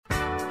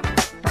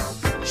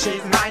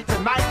She's mighty,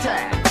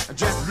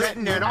 just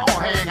letting it all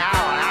hang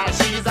out.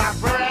 She's a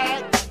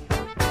brick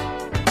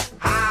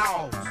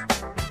house.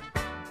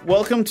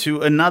 Welcome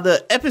to another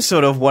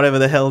episode of whatever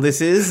the hell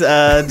this is.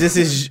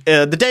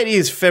 The date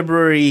is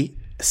February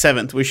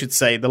 7th, we should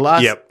say. The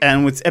last,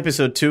 and with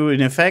episode 2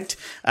 in effect,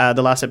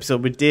 the last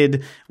episode we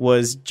did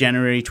was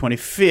January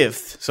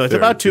 25th. So it's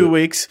about 2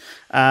 weeks.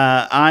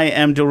 I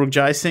am Dilruk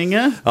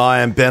Jaisingh. I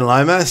am Ben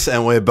Lomas,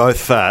 and we're both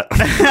fat.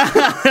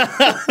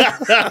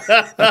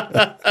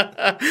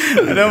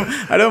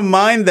 I don't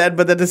mind that,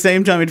 but at the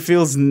same time, it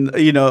feels,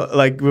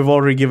 like we've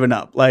already given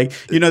up. Like,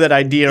 that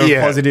idea of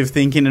positive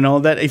thinking and all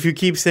that. If you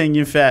keep saying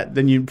you're fat,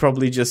 then you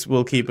probably just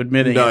will keep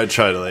admitting No, it.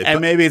 totally. And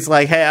maybe it's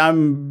like, hey,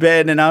 I'm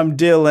Ben and I'm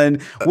Dil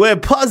and we're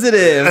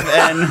positive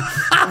and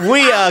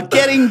we are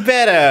getting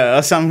better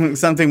or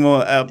something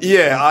more.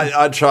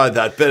 I tried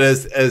that, but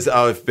as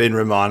I've been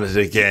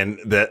reminded again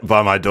that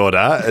by my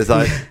daughter, it's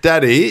like,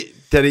 Daddy,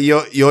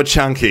 you're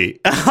chunky.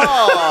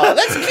 Oh,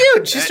 that's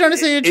cute. She's trying to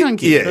say you're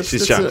chunky.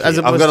 She's chunky.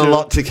 I've got a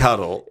lot to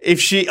cuddle.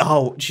 She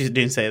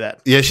didn't say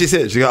that. Yeah, she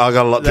said, I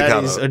got a lot to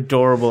cuddle. That is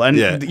adorable.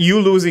 And you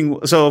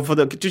losing, so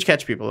to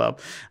catch people up,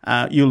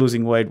 you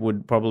losing weight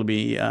would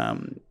probably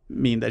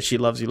mean that she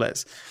loves you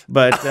less.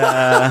 But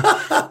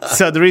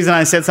so the reason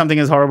I said something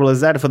as horrible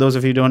as that, for those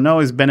of you who don't know,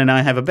 is Ben and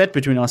I have a bet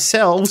between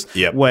ourselves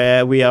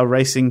where we are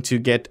racing to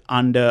get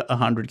under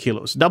 100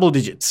 kilos, double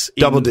digits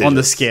on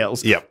the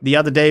scales. Yep. The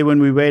other day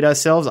when we weighed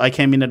ourselves, I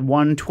came in at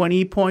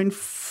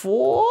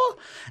 120.4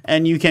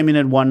 and you came in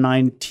at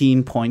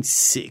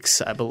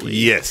 119.6, I believe.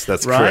 Yes,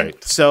 that's right?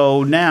 correct.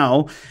 So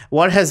now,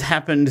 what has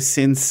happened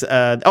since?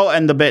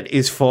 And the bet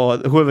is for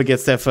whoever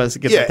gets there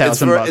first gets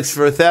 $1,000. It's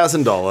for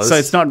 $1,000. So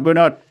it's not. We're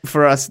not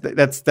for us.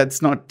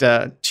 That's not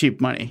cheap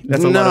money.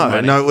 That's a lot of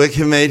money. No, we're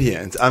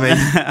comedians. I mean,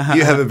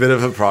 you have a bit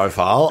of a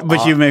profile,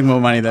 but you make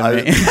more money than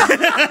me.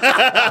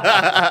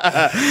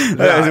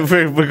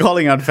 We're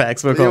calling out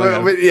facts. But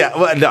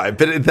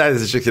that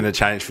is just going to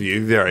change for you.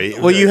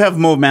 You have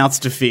more mouths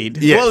to feed.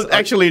 Yes. Well,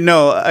 actually,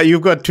 no.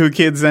 You've got 2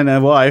 kids and a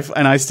wife,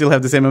 and I still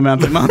have the same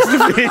amount of mouths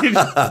to feed.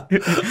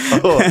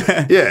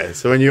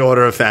 So when you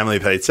order a family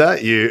pizza,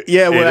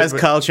 whereas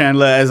Carl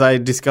Chandler, as I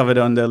discovered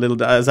on the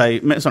Little, as I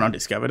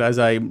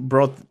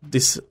brought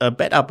this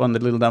bet up on the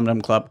Little Dum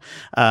Dum Club,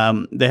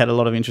 they had a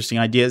lot of interesting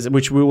ideas,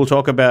 which we will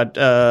talk about.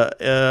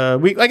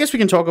 I guess we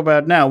can talk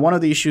about now. One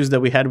of the issues that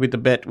we had with the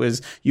bet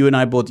was you and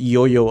I both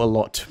yo-yo a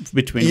lot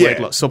between weight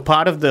loss. So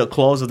part of the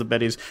clause of the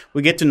bet is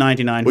we get to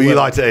 99. Well, you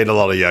like to eat a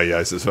lot of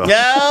yo-yos as well.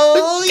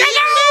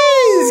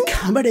 Yo-yos!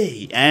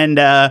 Comedy. And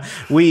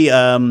we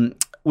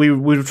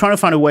were trying to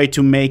find a way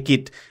to make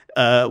it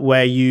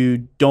where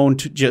you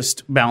don't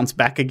just bounce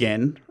back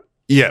again.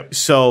 Yeah.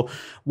 So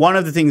one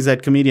of the things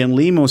that comedian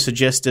Limo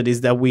suggested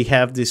is that we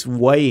have this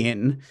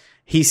weigh-in.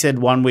 He said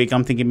 1 week.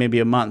 I'm thinking maybe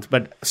a month.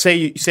 But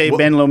say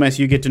Ben Lomas,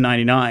 you get to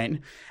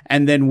 99,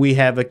 and then we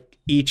have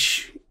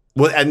each.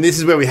 Well, and this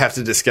is where we have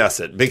to discuss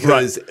it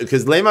because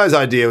Limo's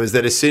idea was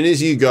that as soon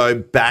as you go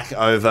back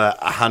over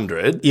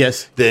 100,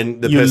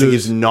 then the person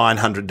gives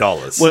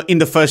 $900. Well, in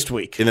the first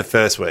week.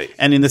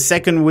 And in the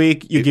second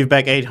week, you give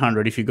back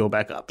 $800 if you go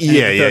back up. So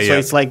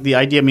it's like the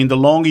idea. I mean, the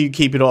longer you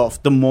keep it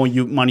off, the more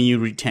money you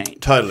retain.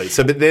 Totally.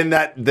 So, but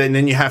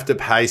then you have to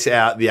pace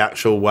out the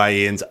actual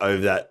weigh-ins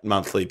over that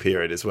monthly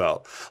period as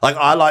well. Like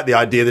I like the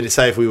idea that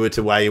say if we were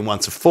to weigh in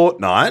once a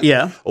fortnight,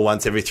 or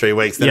once every 3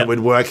 weeks, then it would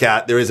work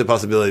out. There is a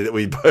possibility that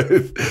we both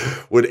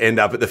would end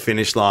up at the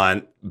finish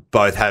line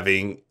both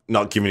having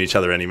not given each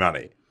other any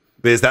money.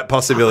 There's that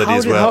possibility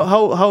as well.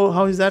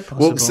 How is that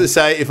possible? Well, so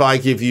say if I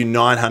give you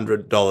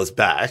 $900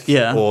 back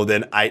or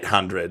then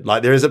 $800,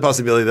 like there is a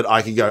possibility that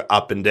I could go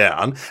up and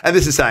down. And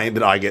this is saying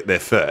that I get there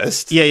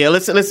first.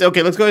 Let's go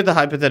with the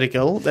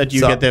hypothetical that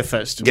you get there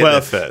first.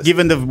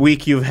 Given the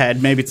week you've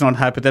had, maybe it's not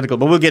hypothetical,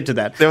 but we'll get to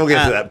that. Then we'll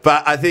get to that.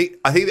 But I think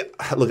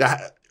look,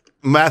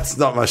 math's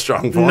not my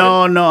strong point.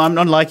 No, I'm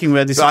not liking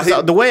where this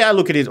is. The way I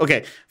look at it,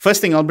 okay, first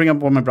thing I'll bring up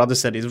what my brother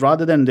said is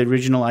rather than the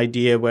original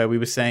idea where we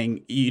were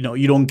saying, you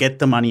don't get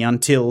the money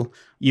until,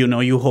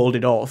 you hold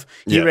it off.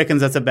 He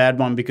reckons that's a bad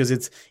one because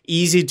it's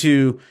easy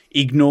to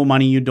ignore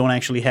money you don't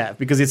actually have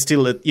because it's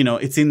still,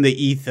 it's in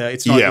the ether.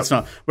 It's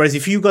not. Whereas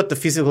if you got the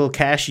physical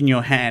cash in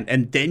your hand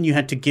and then you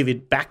had to give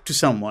it back to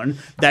someone,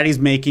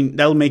 that'll make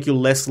you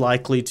less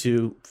likely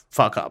to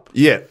fuck up.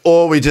 Yeah,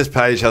 or we just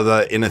pay each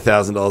other in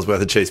 $1,000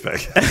 worth of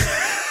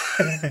cheeseburger.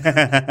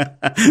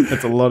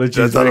 That's a lot of cheeseburgers.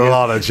 That's a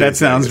lot of cheeseburgers. That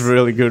sounds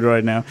really good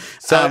right now.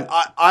 So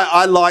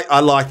I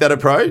like that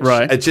approach.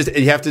 Right. It's just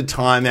you have to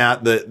time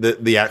out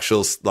the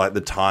actual like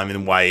the time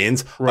and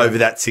weigh-ins over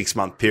that 6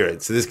 month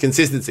period. So there's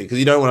consistency because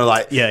you don't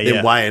want to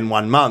then weigh in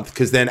 1 month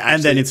because then actually,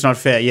 and then it's not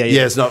fair. Yeah,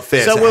 it's not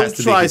fair. So we'll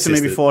try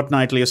maybe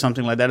fortnightly or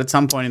something like that at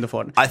some point in the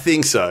fortnight. I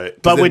think so.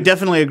 But we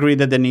definitely agree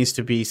that there needs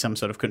to be some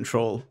sort of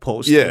control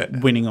post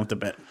winning of the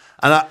bet.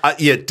 And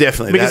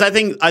definitely. Because I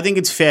think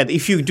it's fair.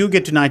 If you do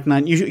get to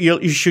 99,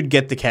 you should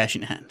get the cash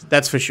in hand.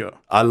 That's for sure.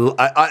 I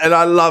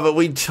love it.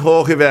 We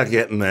talk about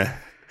getting there.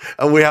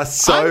 And we are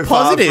so I'm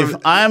positive.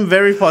 I am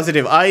very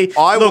positive.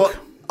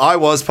 I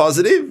was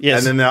positive,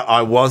 Yes. and then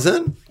I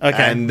wasn't.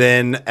 Okay. And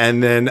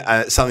then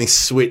something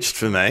switched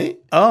for me.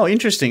 Oh,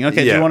 interesting.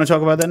 Okay, do Yeah. you want to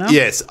talk about that now?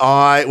 Yes,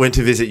 I went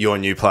to visit your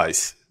new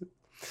place.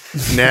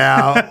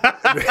 Now,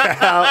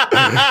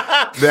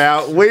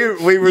 we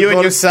recorded, You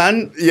and your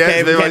son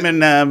Yes, came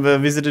and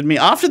visited me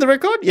after the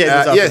record?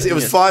 Yeah, yes, it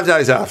was 5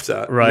 days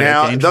after. Right,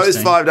 Now, okay, those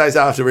interesting. 5 days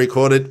after we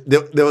recorded,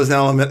 there was an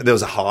element, there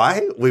was a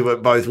high. We were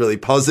both really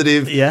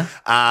positive. Yeah.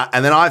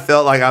 And then I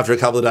felt like after a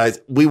couple of days,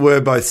 we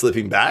were both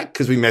slipping back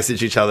because we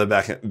messaged each other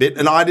back a bit.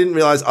 And I didn't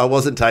realize I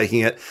wasn't taking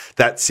it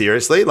that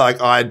seriously.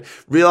 Like, I'd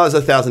realized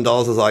 $1,000.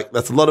 I was like,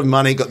 that's a lot of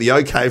money. Got the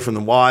okay from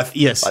the wife.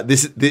 Yes. Like,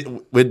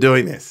 we're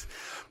doing this.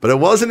 But it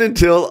wasn't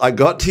until I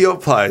got to your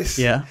place.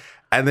 Yeah.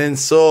 And then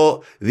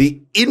saw the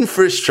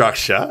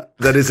infrastructure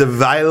that is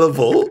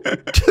available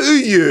to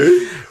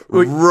you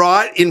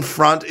right in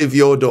front of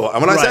your door.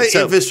 And when I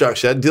say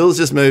infrastructure, Dill's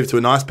just moved to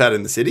a nice pad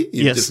in the city.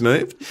 You've just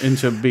moved.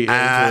 Into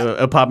an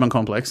apartment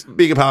complex.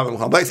 Big apartment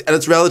complex. And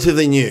it's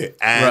relatively new.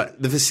 And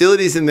the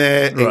facilities in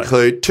there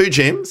include 2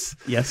 gyms.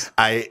 Yes.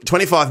 A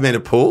 25-meter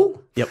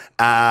pool. Yep.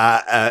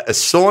 A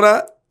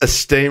sauna, a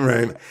steam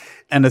room.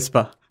 And a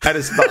spa. And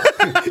a spa.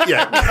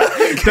 Yeah.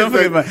 Don't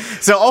forget about.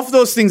 So, of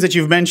those things that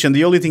you've mentioned,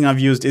 the only thing I've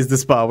used is the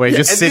spa, where you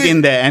just sit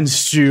in there and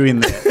stew in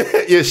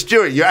there. You're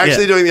stewing. You're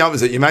actually doing the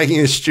opposite. You're making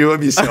a stew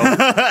of yourself.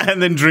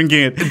 And then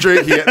drinking it.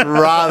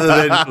 Rather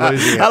than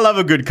losing it. I love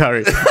a good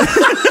curry.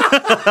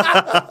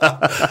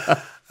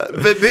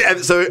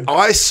 But so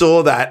I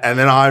saw that, and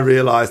then I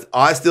realized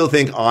I still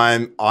think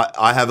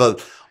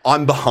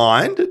I'm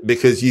behind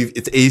because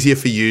it's easier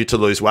for you to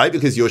lose weight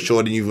because you're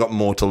short and you've got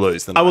more to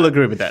lose than I will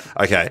agree with that.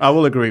 Okay. I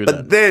will agree with that.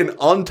 But then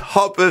on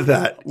top of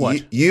that,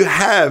 What? you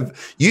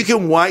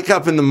can wake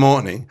up in the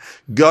morning,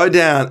 go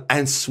down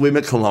and swim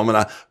a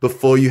kilometer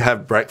before you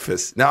have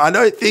breakfast. Now, I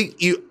don't think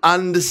you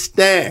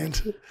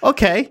understand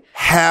Okay.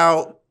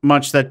 how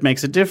Much that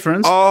makes a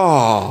difference.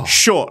 Oh.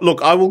 Sure.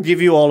 Look, I will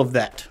give you all of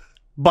that.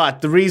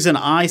 But the reason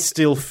I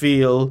still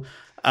feel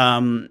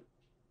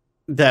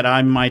that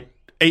I might,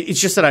 it's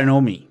just that I know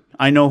me.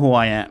 I know who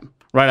I am,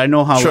 right? I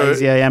know how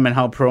lazy I am and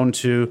how prone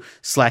to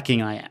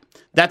slacking I am.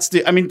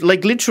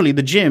 Like literally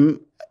the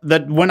gym,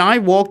 that when I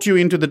walked you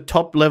into the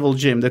top level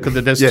gym, because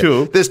there's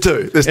two. There's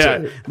two.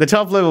 The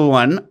top level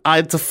one,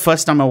 it's the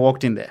first time I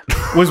walked in there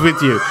was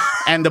with you.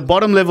 And the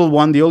bottom level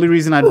one, the only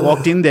reason I'd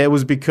walked in there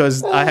was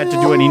because I had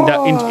to do an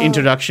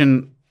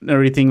introduction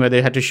everything where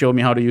they had to show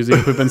me how to use the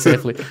equipment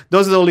safely.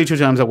 Those are the only 2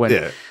 times I went.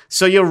 Yeah.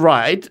 So you're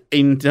right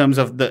in terms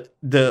of the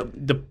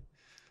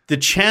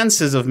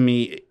chances of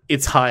me,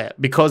 it's higher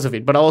because of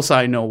it, but also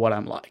I know what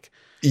I'm like.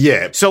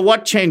 Yeah. So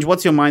what changed?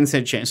 What's your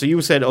mindset change? So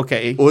you said,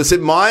 okay. Well, so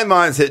my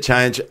mindset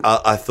change,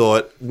 I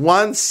thought,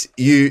 once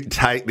you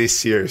take this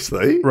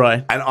seriously,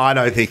 right, and I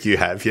don't think you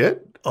have yet.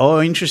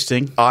 Oh,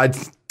 interesting. I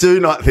do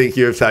not think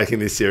you have taken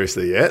this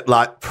seriously yet,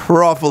 like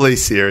properly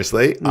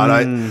seriously. I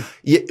don't.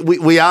 Yeah,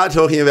 we are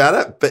talking about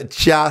it, but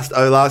just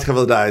over the last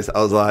couple of days,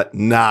 I was like,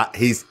 nah,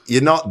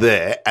 you're not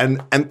there,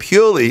 and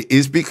purely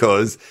is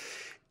because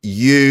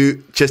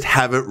you just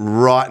have it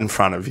right in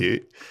front of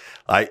you.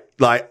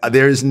 Like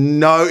there is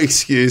no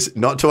excuse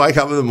not to wake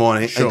up in the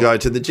morning and go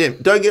to the gym.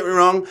 Don't get me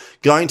wrong,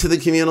 going to the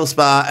communal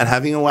spa and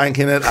having a wank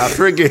in it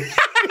after a gig.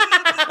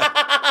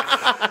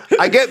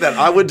 I get that.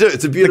 I would do it.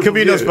 It's a beautiful. The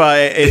communal spa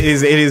it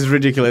is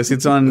ridiculous.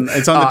 It's on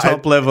the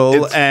top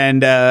level,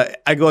 and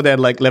I go there at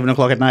like 11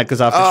 o'clock at night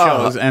because after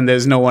shows, and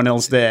there's no one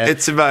else there.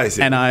 It's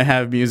amazing. And I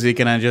have music,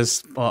 and I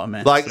just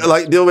man. Like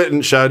Dill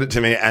Whitten showed it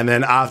to me, and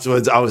then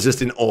afterwards I was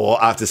just in awe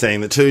after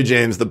seeing the 2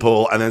 gyms, the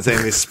pool, and then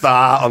seeing this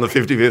spa on the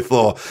 55th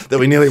floor that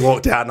we nearly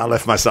walked out, and I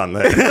left my son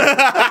there.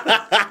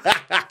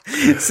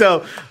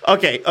 So,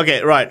 okay,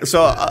 right.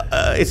 So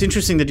it's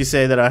interesting that you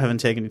say that I haven't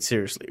taken it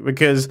seriously,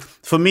 because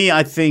for me,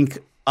 I think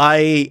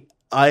I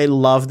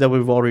love that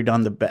we've already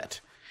done the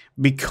bet,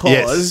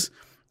 because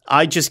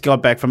I just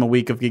got back from a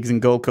week of gigs in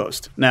Gold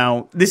Coast.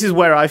 Now, this is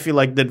where I feel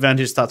like the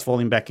advantage starts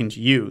falling back into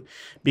you,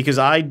 because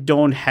I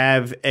don't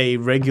have a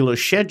regular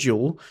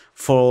schedule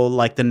for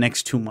like the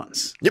next 2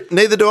 months. Yep,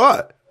 neither do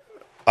I.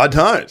 I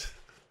don't.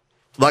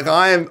 Like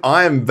I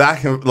am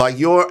back. Like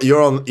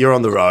you're on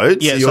the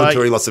road. Yeah, so you're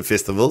touring lots of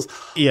festivals.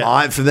 Yeah.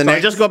 I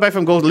just got back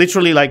from Gold.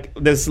 Literally, like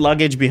there's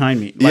luggage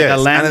behind me. Like I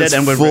landed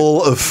and we're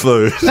full of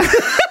food.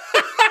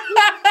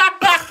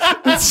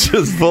 It's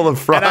just full of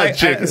fried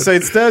chicken. So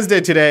it's Thursday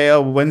today,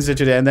 or Wednesday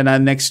today, and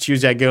then next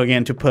Tuesday I go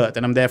again to Perth,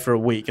 and I'm there for a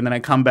week, and then I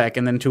come back,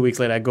 and then 2 weeks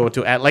later I go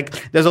to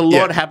like. There's a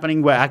lot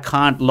happening where I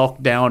can't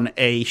lock down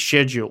a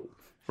schedule.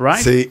 Right.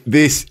 See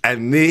this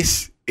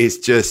is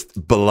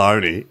just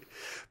baloney.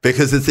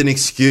 Because it's an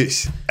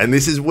excuse, and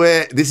this is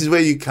where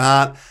you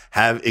can't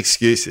have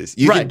excuses.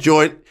 You can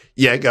join.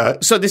 Yeah, go.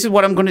 So this is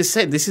what I'm going to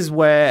say. This is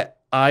where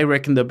I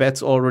reckon the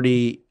bet's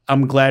already.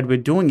 I'm glad we're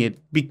doing it,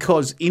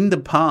 because in the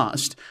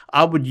past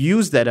I would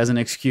use that as an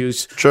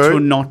excuse to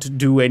not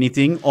do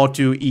anything or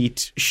to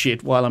eat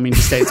shit while I'm in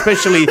the States,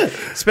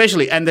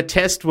 especially. And the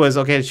test was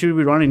okay. Should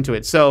we run into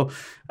it? So.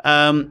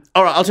 All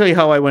right, I'll tell you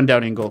how I went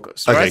down in Gold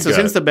Coast. Right. So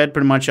since the bet,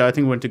 pretty much, I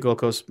think we went to Gold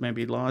Coast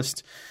maybe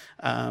last.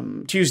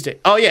 Tuesday.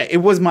 Oh yeah, it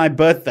was my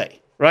birthday,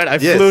 right? I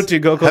flew to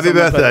Gold Coast. Happy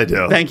birthday,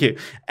 Dill. Thank you.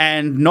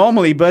 And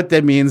normally birthday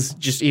means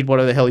just eat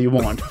whatever the hell you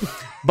want.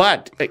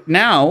 But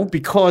now,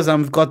 because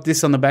I've got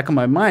this on the back of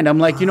my mind, I'm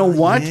like, you know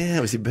what? Yeah,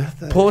 it was your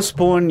birthday.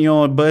 Postpone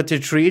your birthday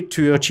treat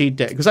to your cheat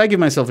day. Because I give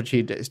myself a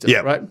cheat day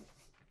still, right?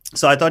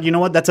 So I thought, you know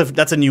what?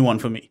 That's a new one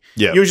for me.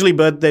 Yeah. Usually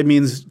birthday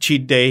means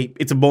cheat day.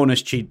 It's a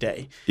bonus cheat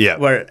day. Yeah.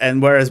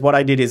 Whereas what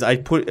I did is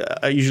I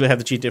usually have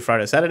the cheat day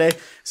Friday, Saturday.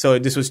 So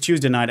this was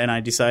Tuesday night, and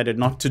I decided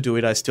not to do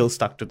it. I still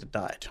stuck to the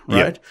diet,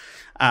 right?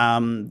 Yeah.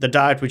 The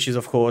diet, which is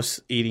of course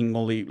eating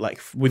only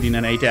like within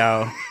an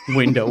 8-hour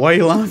window. Why are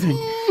you laughing?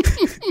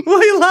 Why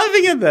are you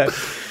laughing at that?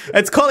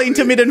 It's called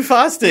intermittent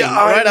fasting,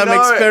 right? I'm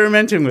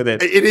experimenting with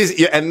it. It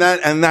is, and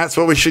that's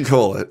what we should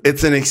call it.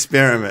 It's an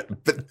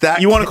experiment. But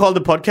that you want to call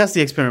the podcast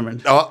the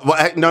experiment? Oh,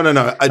 well, no.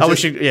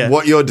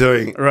 What you're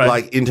doing,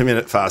 like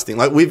intermittent fasting,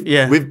 like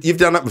you've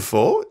done it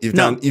before. You've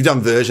done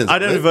versions. I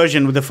done a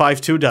version with the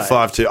 5-2 diet.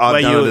 5-2.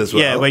 I've done it as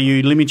well. Yeah, where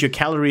you limit your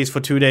calories for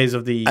 2 days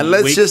of the week. And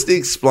let's just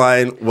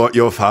explain what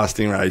your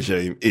fasting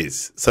regime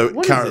is. So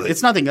currently,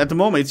 it's nothing at the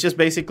moment. It's just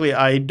basically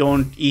I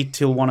don't eat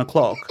till 1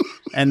 o'clock.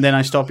 And then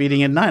I stop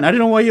eating at 9. I don't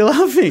know why you're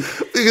laughing.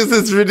 Because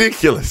it's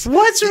ridiculous.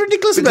 What's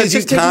ridiculous about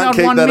just taking out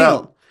one meal?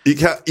 Up.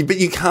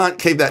 You can't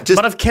keep that.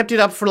 But I've kept it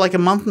up for like a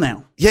month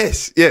now.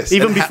 Yes.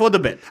 Even before the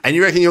bet. And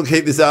you reckon you'll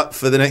keep this up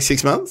for the next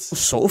 6 months?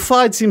 So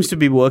far, it seems to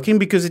be working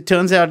because it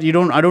turns out I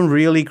don't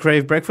really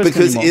crave breakfast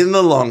because anymore. In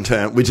the long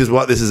term, which is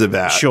what this is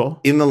about. Sure.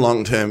 In the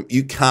long term,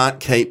 you can't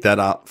keep that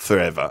up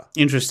forever.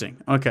 Interesting.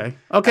 Okay.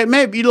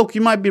 Maybe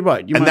you might be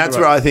right. That's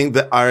where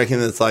I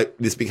reckon it's like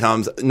this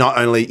becomes not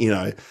only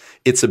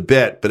it's a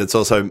bet, but it's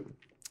also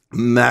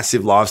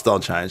massive lifestyle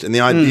change. And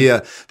the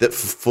idea that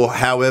for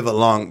however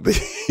long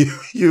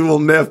you will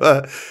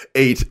never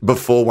eat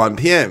before 1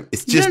 p.m.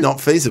 it's just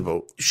not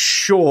feasible.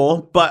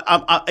 Sure, but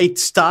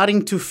it's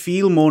starting to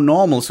feel more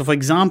normal. So, for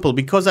example,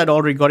 because I'd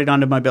already got it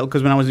under my belt,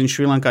 because when I was in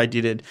Sri Lanka, I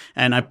did it,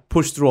 and I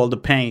pushed through all the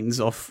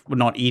pains of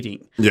not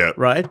eating. Yeah.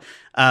 Right?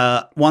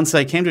 Once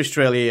I came to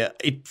Australia,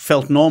 it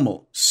felt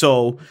normal.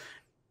 So,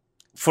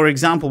 for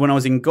example, when I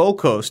was in Gold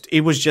Coast,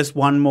 it was just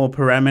one more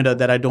parameter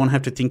that I don't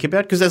have to think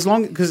about because it's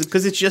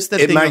just that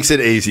it makes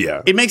it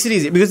easier. It makes it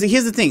easier because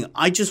here's the thing: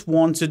 I just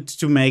wanted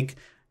to make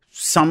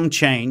some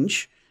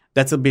change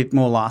that's a bit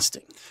more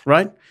lasting,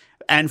 right?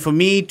 And for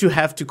me to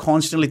have to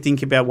constantly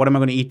think about what am I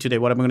going to eat today,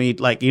 what am I going to eat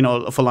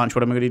for lunch,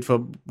 what am I going to eat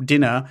for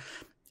dinner.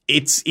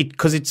 It's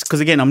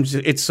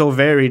so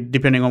varied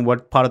depending on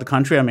what part of the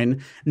country I'm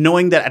in.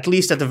 Knowing that at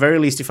the very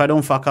least, if I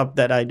don't fuck up,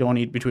 that I don't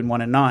eat between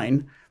 1 and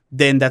 9.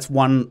 Then that's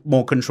one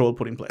more control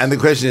put in place. And the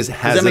question is,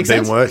 has it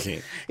been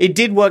working? It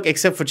did work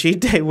except for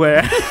cheat day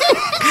where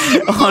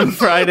on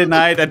Friday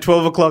night at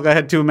 12 o'clock I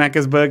had 2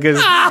 Macca's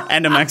burgers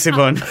and a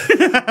Maxi-Bon.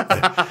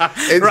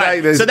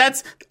 Right. So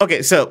that's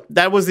okay. So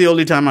that was the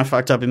only time I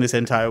fucked up in this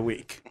entire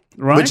week.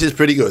 Right. Which is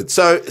pretty good.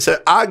 So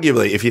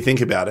arguably, if you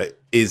think about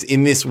it, is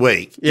in this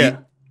week,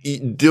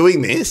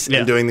 doing this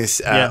and doing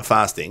this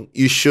fasting,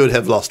 you should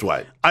have lost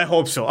weight. I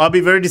hope so. I'll be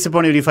very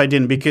disappointed if I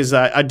didn't because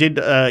I did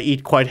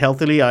eat quite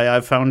healthily.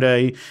 I found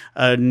a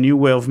new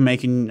way of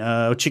making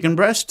chicken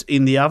breast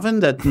in the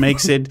oven that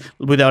makes it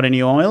without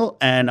any oil.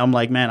 And I'm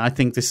like, man, I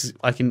think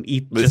I can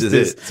eat this.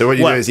 It. So what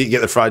you do is you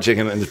get the fried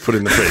chicken and just put it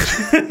in the fridge.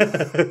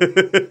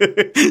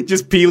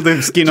 Just peel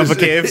the skin off a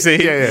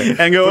KFC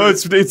and go,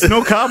 it's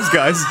no carbs,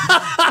 guys.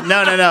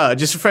 No.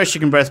 Just a fresh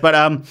chicken breast. But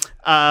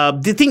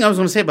the thing I was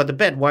going to say about the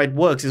bet, why it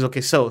works is,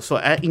 okay, so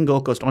in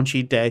Gold Coast on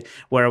cheat day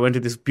where I went to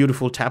this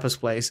beautiful tapas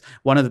place,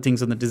 one of the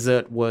things on the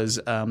dessert was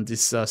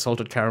this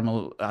salted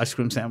caramel ice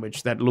cream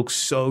sandwich that looks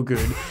so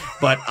good.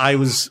 But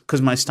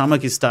because my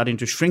stomach is starting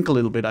to shrink a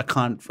little bit, I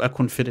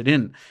couldn't fit it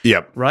in.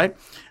 Yep. Right?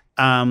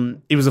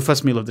 It was the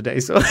first meal of the day,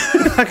 so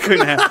I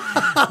couldn't have.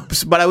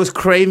 But I was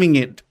craving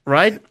it,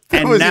 right?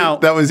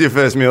 That was your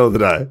first meal of the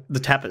day? The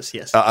tapas,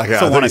 yes. Okay,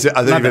 so I thought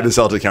you had the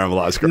salted caramel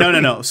ice cream.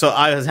 No. So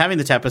I was having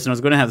the tapas and I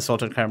was going to have the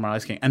salted caramel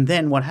ice cream. And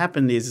then what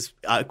happened is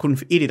I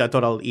couldn't eat it. I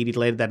thought I'll eat it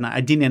later that night.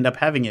 I didn't end up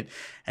having it.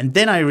 And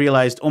then I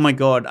realized, oh my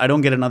God, I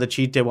don't get another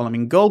cheat day while I'm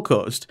in Gold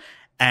Coast.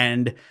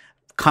 And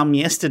come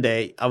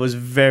yesterday, I was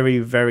very,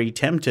 very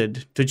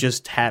tempted to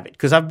just have it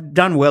because I've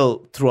done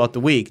well throughout the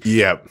week.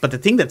 Yeah. But the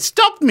thing that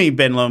stopped me,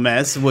 Ben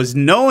Lomas, was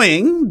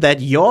knowing that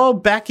you're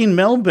back in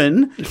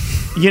Melbourne,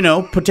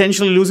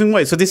 potentially losing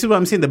weight. So this is what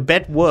I'm saying. The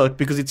bet worked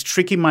because it's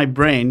tricking my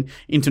brain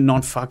into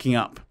not fucking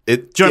up. Do you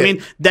know what I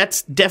mean?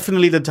 That's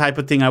definitely the type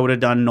of thing I would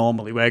have done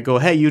normally, where I go,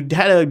 hey, you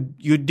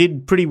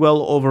did pretty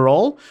well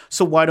overall,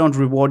 so why don't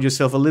reward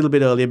yourself a little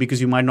bit earlier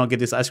because you might not get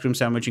this ice cream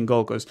sandwich in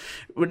Gold Coast.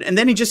 And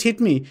then it just hit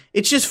me.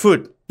 It's just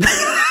food.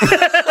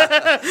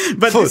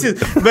 But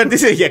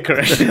this is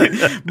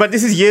correct. But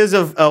this is years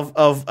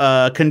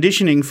of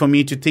conditioning for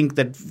me to think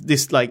that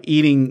this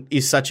eating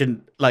is such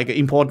an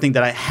important thing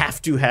that I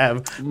have to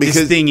have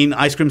this thing in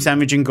ice cream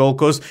sandwich in Gold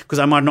Coast because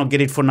I might not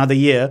get it for another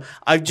year.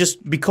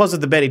 Because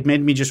of the bet, it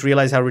made me just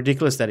realize how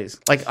ridiculous that is.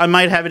 I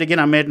might have it again,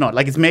 I might not.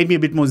 It's made me a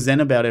bit more zen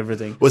about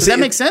everything. Does that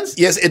make sense?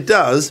 Yes, it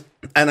does.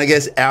 And I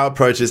guess our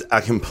approaches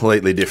are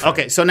completely different.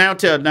 Okay, so now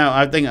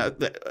I think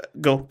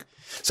go.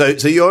 So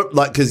you're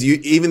like, because you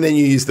even then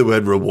you use the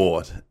word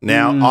reward.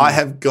 Now I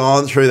have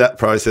gone through that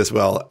process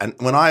well, and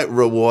when I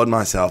reward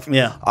myself,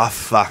 I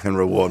fucking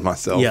reward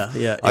myself.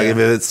 Like if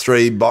it's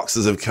 3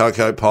 boxes of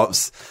Cocoa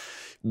Pops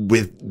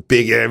with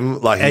Big M,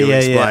 like you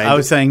explained. I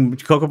was saying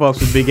Cocoa Pops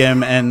with Big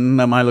M and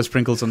Milo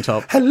sprinkles on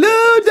top.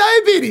 Hello,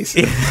 diabetes.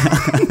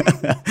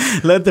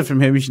 Learned that from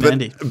Hamish and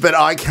Andy. But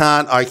I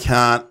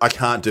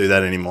can't do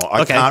that anymore.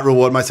 I can't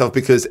reward myself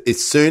because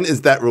as soon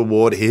as that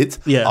reward hits,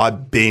 I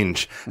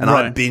binge. And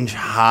I binge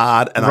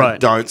hard and I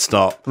don't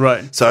stop.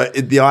 Right. So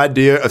the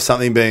idea of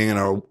something being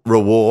a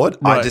reward,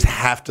 I just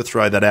have to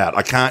throw that out.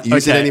 I can't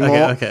use it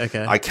anymore.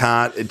 Okay. I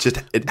can't. It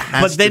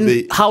has to be. But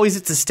then how is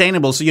it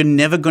sustainable? So you're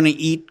never going to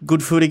eat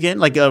good food again?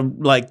 Like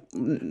unhealthy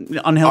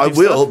I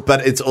will, stuff?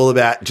 but it's all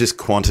about just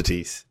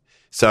quantities.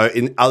 So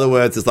in other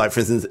words, it's like,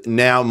 for instance,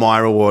 now my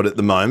reward at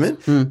the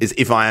moment is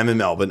if I am in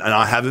Melbourne, and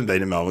I haven't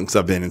been in Melbourne because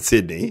I've been in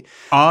Sydney.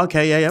 Oh,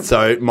 okay, yeah.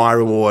 So my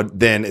reward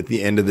then at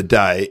the end of the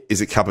day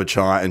is a cup of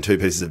chai and 2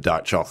 pieces of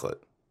dark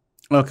chocolate.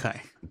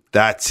 Okay.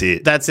 That's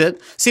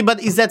it. See, but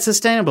is that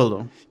sustainable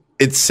though?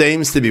 It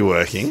seems to be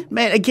working.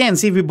 Man, again,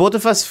 see, we both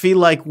of us feel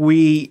like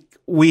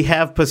we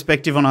have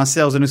perspective on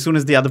ourselves, and as soon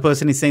as the other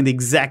person is saying the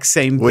exact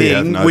same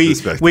thing,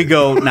 we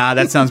go, nah,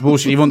 that sounds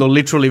bullshit, even though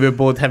literally we're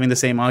both having the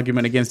same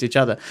argument against each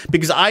other.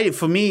 Because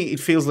for me,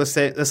 it feels less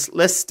Sri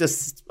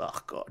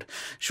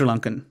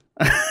Lankan.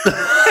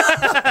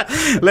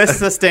 Less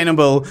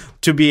sustainable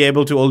to be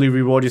able to only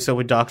reward yourself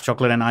with dark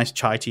chocolate and iced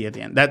chai tea at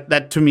the end.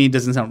 That to me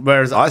doesn't sound.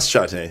 Whereas iced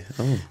chai tea.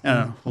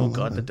 Oh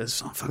god, that does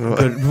sound fucking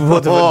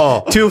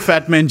good. 2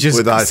 fat men just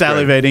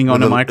salivating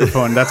on a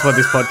microphone. That's what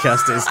this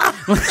podcast is.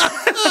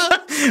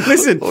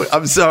 Listen,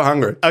 I'm so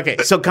hungry. Okay,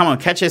 so come on,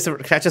 catch us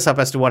up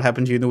as to what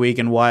happened to you in the week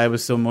and why I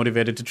was so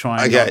motivated to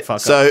try and not fuck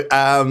up.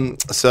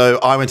 So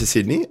I went to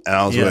Sydney and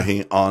I was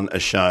working on a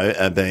show,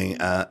 being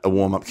a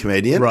warm-up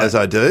comedian, as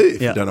I do.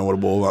 If you don't know what a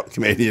warm-up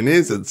comedian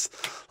is, it's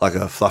like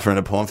a fluffer in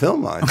a porn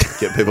film. I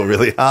get people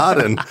really hard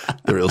and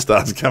the real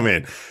stars come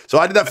in. So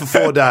I did that for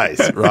 4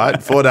 days,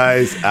 right? 4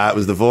 days. It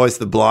was The Voice,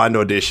 the blind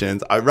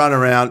auditions. I run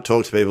around,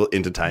 talk to people,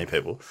 entertain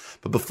people.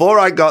 But before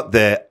I got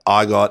there,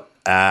 I got...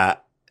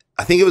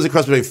 I think it was a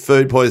cross between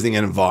food poisoning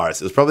and a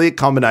virus. It was probably a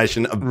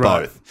combination of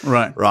both.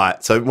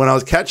 Right. So when I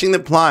was catching the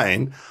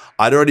plane,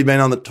 I'd already been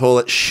on the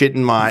toilet shitting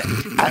my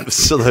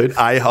absolute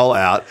a-hole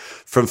out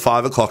from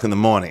 5 o'clock in the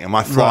morning, and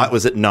my flight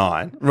was at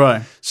 9.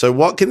 Right. So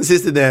what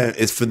consisted there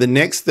is for the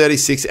next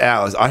 36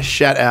 hours, I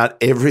shat out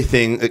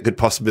everything that could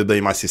possibly be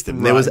in my system.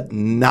 Right. There was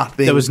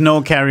nothing. There was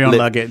no carry-on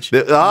luggage.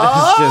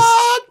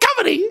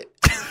 Comedy.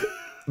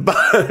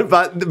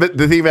 But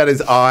the thing about it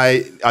is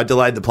I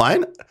delayed the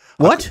plane.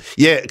 What?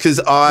 Yeah, because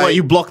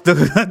you blocked the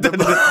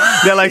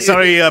they're like,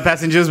 sorry,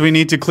 passengers, we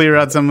need to clear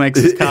out some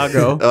excess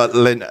cargo.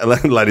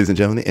 Ladies and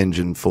gentlemen, the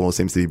engine 4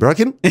 seems to be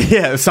broken.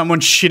 Yeah, someone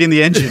shit in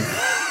the engine.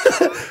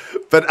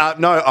 But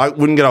no, I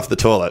wouldn't get off the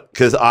toilet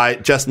because I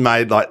just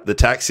made like the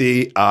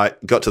taxi. I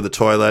got to the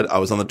toilet. I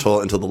was on the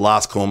toilet until the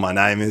last call my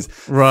name is.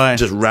 Right.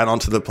 Just ran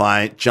onto the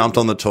plane, jumped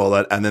on the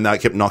toilet, and then they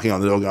kept knocking on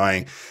the door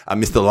going,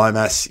 Mr.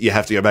 Lomas, you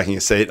have to go back in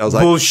your seat. I was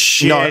like,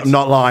 bullshit. No, I'm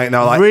not lying. And they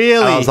were like,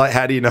 really? I was like,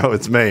 how do you know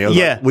it's me? I was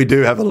like, we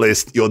do have a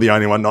list. You're the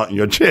only one not in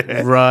your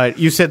chair. Right.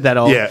 You said that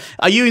all. Yeah.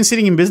 Are you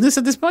sitting in business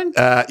at this point?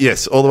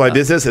 Yes, all the way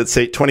business at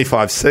seat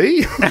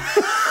 25C.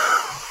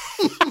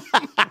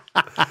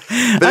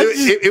 But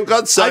it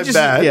got so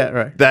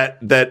bad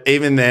that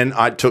even then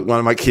I took one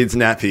of my kids'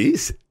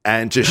 nappies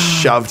and just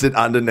shoved it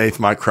underneath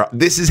my crotch.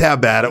 This is how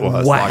bad it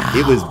was. Wow. Like,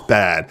 it was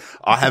bad.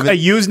 A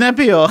used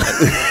nappy or?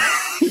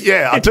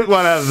 Yeah, I took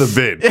one out of the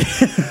bin.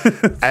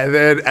 and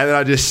then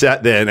I just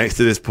sat there next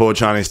to this poor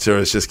Chinese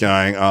tourist just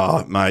going,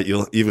 oh, mate,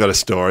 you've got a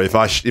story. If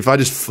I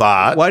just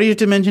fart. Why do you have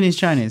to mention he's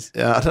Chinese?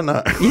 Yeah, I don't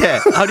know. Yeah.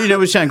 How do you know it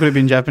was Chinese? Could have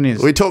been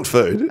Japanese. We talked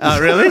food. Oh,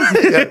 really?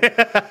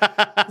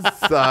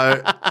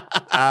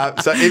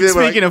 So even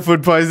speaking of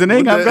food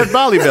poisoning, I've got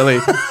barley belly.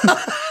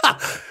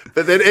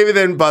 But then even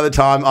then, by the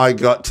time I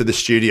got to the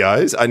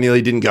studios, I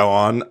nearly didn't go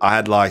on. I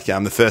had like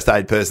the first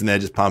aid person there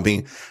just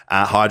pumping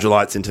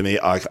hydrolytes into me.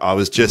 I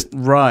was just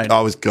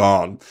I was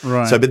gone.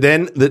 Right. So, but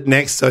then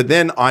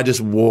then I just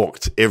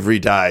walked every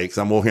day because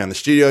I'm walking around the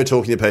studio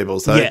talking to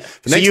people. So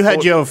So you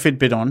had your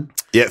Fitbit on.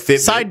 Yeah. Fitbit.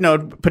 Side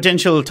note: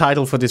 potential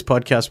title for this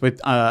podcast. With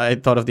I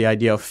thought of the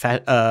idea of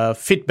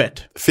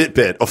Fitbit.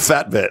 Fitbit or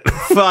Fatbit.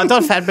 Well, I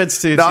thought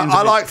Fatbit's too. No,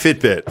 I like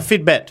Fitbit.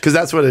 Fitbit because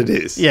that's what it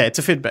is. Yeah, it's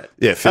a Fitbit.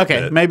 Yeah. Fitbit.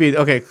 Okay, maybe.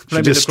 Okay.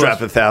 Should just strap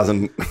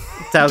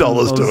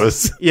 $1,000 to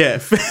us. Yeah.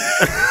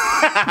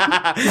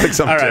 Like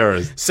some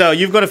terrorists. So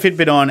you've got a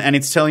Fitbit on and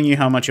it's telling you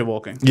how much you're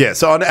walking. Yeah.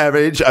 So on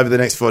average, over the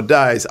next 4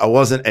 days, I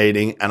wasn't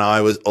eating and I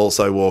was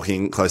also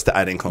walking close to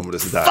 18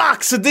 kilometers a day.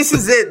 Fuck. So this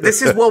is it.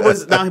 This is what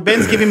was... Now,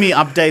 Ben's giving me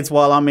updates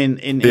while I'm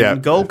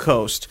in Gold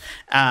Coast.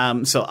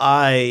 So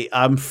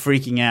I'm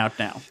freaking out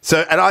now.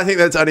 So, and I think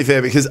that's only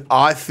fair because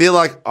I feel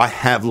like I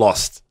have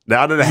lost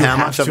Now, I don't know how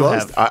much I've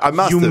lost. I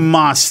must have. You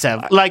must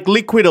have. Like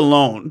liquid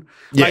alone.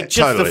 Yeah, like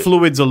just the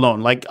fluids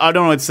alone. Like, I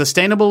don't know, it's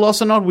sustainable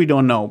loss or not, we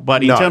don't know.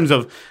 But in terms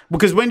of,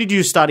 because when did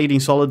you start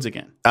eating solids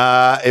again?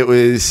 It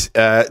was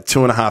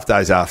 2.5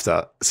 days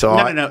after. So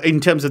No. In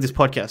terms of this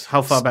podcast,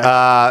 how far back?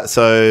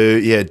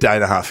 Day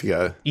and a half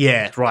ago.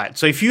 Yeah, right.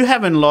 So if you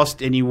haven't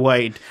lost any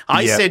weight,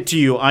 I said to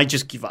you, I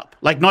just give up.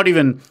 Like, not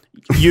even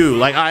you.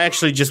 Like, I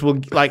actually just will,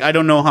 like, I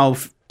don't know how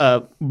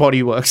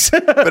body works.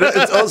 But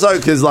it's also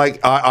because,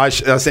 like, I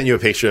sent you a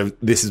picture of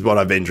this is what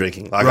I've been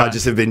drinking. Like, I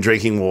just have been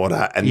drinking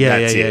water and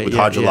that's it with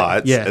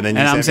hydrolytes. Yeah. And then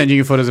I'm sending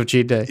you photos of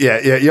cheat day.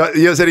 Yeah.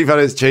 You're sending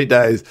photos of cheat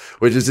days,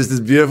 which is just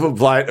this beautiful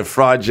plate of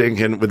fried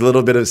chicken with a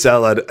little bit of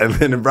salad and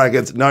then in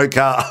brackets, no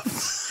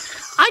carbs.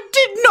 I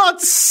did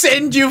not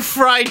send you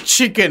fried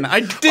chicken. I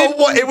did. Oh,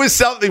 what? It was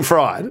something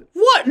fried.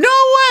 What? No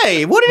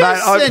way. What did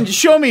I send you?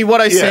 Show me what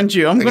I sent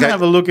you. I'm going to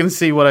have a look and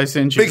see what I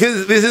sent you.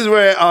 Because this is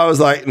where I was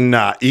like,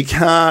 nah, you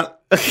can't.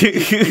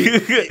 You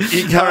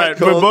can't. All right,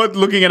 we're both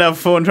looking at our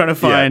phone trying to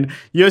find. Yeah.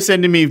 You're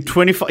sending me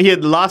 24. Here,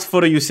 the last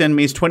photo you sent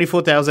me is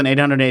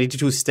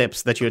 24,882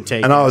 steps that you're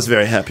taking. And I was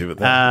very happy with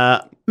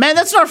that. Man,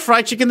 that's not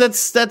fried chicken.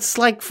 That's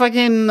like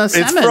fucking salmon.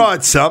 It's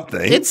fried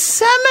something. It's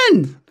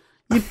salmon.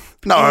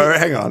 No,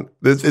 hang on.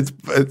 This is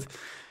what's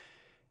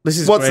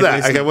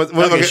great. That?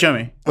 Okay, show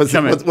me. What's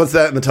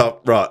that in the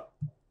top right?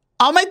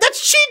 Oh, mate,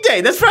 that's cheat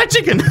day. That's fried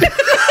chicken.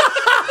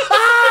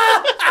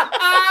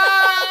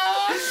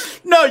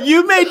 No,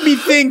 you made me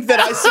think that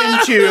I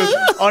sent you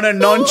on a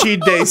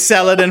non-cheat day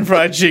salad and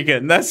fried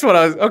chicken. That's what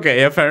I was. Okay,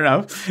 yeah, fair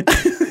enough.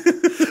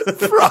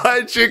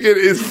 Fried chicken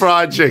is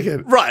fried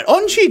chicken, right?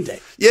 On cheat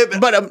day, yeah,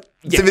 but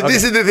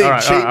this is the thing.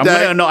 Cheat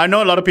day. I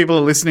know a lot of people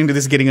are listening to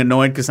this getting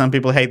annoyed because some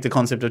people hate the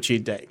concept of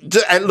cheat day.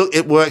 And look,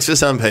 it works for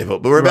some people,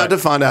 but we're about to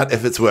find out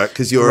if it's worked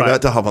because you're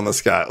about to hop on the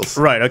scales.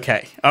 Right.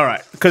 Okay. All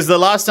right. Because the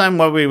last time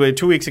what we were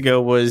 2 weeks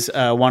ago was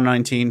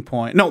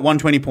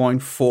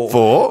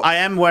 120.4. I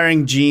am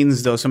wearing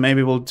jeans though, so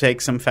maybe we'll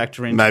take some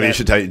factor in. Maybe you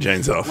should take your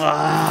jeans off.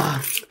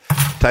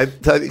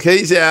 Take the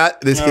keys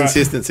out. There's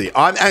consistency.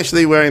 I'm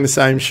actually wearing the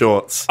same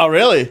shorts. Oh,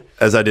 really?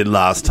 As I did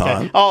last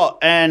time. Okay. Oh,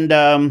 and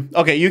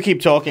okay, you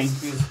keep talking.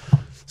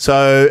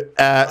 So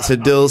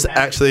Dill's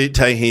actually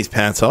taking his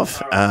pants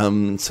off.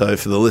 So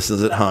for the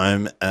listeners at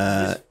home,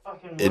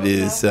 it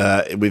is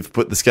we've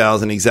put the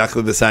scales in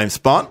exactly the same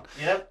spot.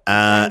 Yep.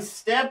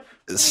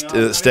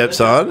 Steps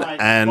on,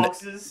 and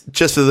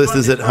just for the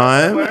listeners at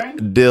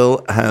home,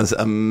 Dill has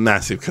a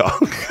massive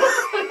cock.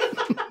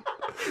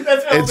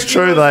 It's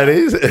true,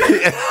 ladies.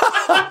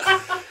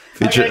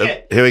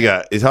 Here we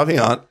go. He's hopping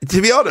on.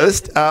 To be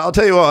honest, I'll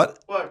tell you what.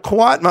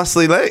 Quite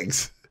muscly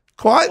legs.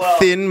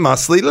 Thin,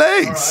 muscly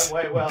legs.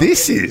 Right,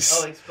 this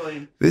is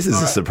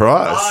a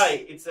surprise.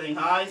 It's a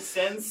high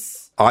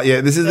sense.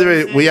 This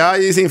is we are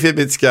using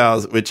Fitbit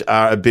scales, which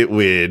are a bit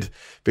weird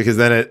because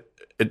then it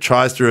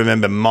tries to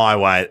remember my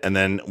weight, and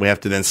then we have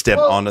to then step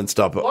on and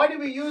stop it. Why do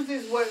we use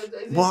this?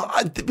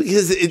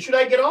 Because should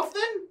I get off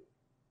then?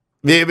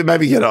 Yeah, but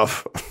maybe get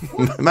off.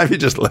 Maybe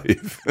just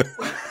leave.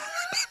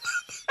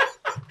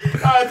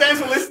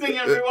 Thanks for listening,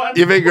 everyone.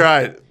 You've been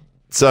great.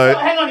 So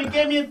hang on, it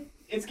gave me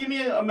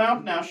an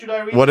amount now. Should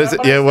I read what is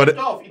it? Yeah, what?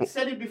 It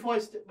said it before I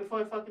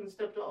fucking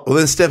stepped off. Well,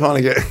 then step on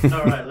again.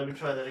 All right, let me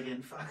try that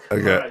again. Fuck.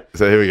 Okay, right.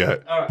 So here we go.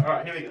 All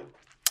right, here we go.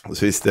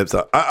 So he steps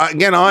up.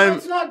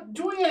 It's not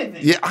doing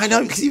anything. Yeah, I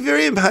know, because you're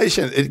very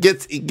impatient. It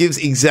gives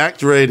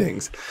exact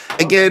readings.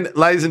 Again,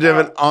 ladies and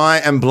gentlemen, I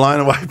am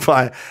blown away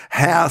by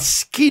how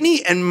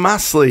skinny and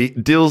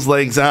muscly Dill's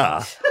legs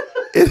are.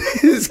 It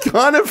is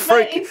kind of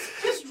freaky.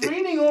 It's just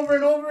reading over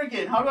and over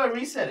again. How do I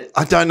reset it?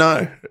 I don't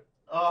know.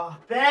 Oh,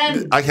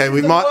 Ben. Okay,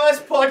 we might.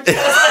 Worst podcast.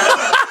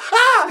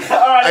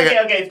 All right.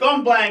 Okay. It's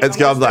gone blank. It's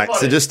gone blank.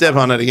 So just step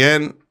on it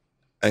again.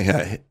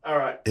 Okay. All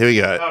right. Here we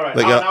go. All right.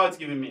 Now it's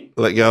giving me.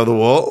 Let go of the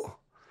wall.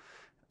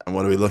 And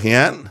what are we looking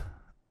at?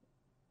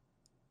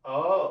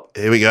 Oh.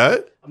 Here we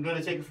go. I'm going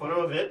to take a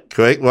photo of it.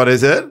 Quick. What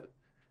is it?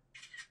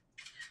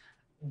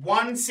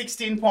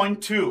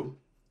 116.2.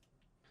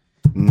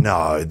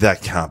 No,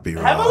 that can't be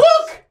right. Have a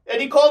look. And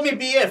he called me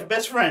BF,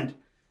 best friend.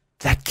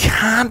 That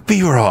can't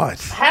be right.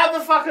 Have a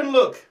fucking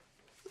look.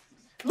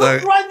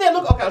 Look right there.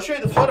 Look. Okay, I'll show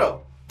you the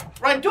photo.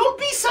 Right, don't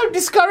be so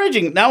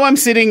discouraging. Now I'm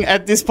sitting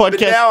at this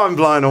podcast. But now I'm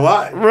blown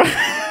away. Right.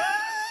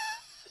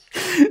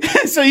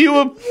 So you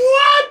were...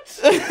 What?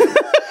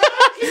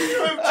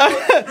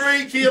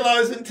 3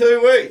 kilos in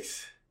 2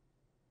 weeks.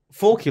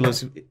 4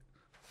 kilos.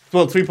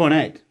 Well,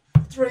 3.8.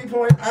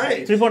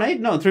 3.8. 3.8?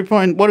 No, 3.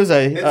 What is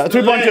that?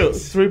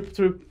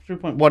 3.2. 3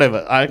 point...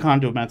 Whatever. I can't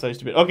do maths. I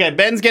used to be... Okay,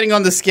 Ben's getting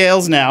on the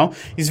scales now.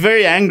 He's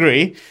very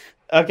angry.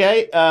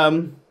 Okay.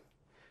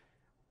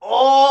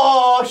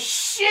 Oh,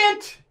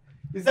 shit.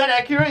 Is that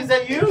accurate? Is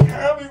that you? We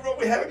haven't got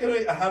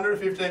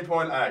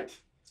 115.8. I'm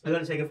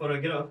going to take a photo.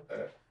 Get off.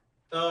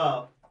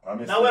 Now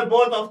we're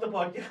both off the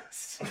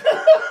podcast.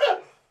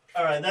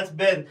 All right, that's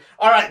Ben.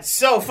 All right,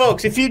 so,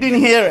 folks, if you didn't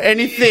hear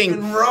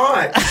anything...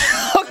 Right.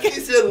 Okay.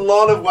 It's a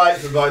lot of weight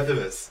for both of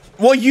us.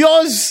 Well,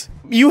 yours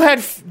you had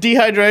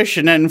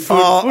dehydration and food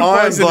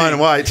I'm blown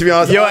away. To be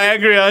honest, you're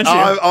angry, aren't you?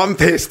 I'm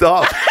pissed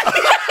off.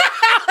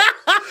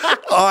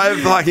 I'm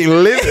fucking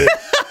livid.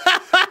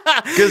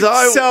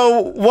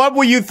 So what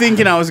were you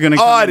thinking I was going to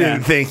come I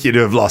didn't think you'd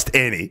have lost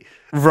any.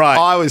 Right.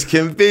 I was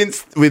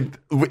convinced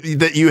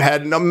that you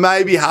had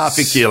maybe half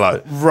a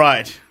kilo.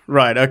 Right.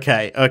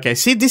 Okay.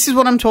 See, this is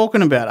what I'm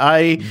talking about.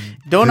 I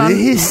don't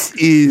This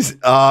is,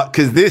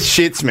 because this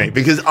shits me,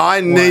 because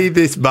I need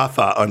this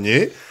buffer on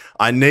you.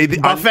 I need the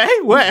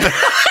buffet? Where?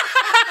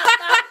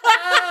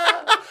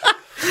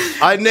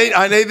 I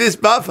need this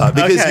buffer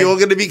because you're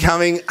going to be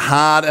coming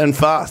hard and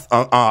fast.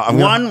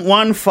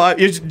 115.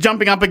 You're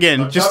jumping up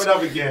again. Jumping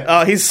up again.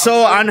 Oh, he's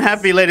so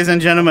unhappy, ladies and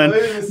gentlemen.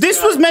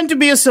 This was meant to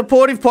be a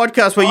supportive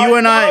podcast where you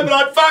and I. But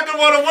I fucking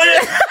want to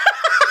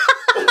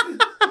win.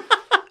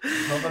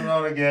 Jumping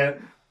on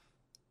again.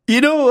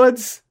 You know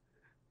what's?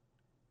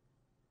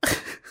 Okay,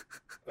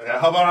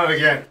 hop on it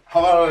again.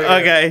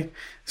 Okay.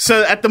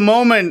 So at the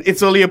moment,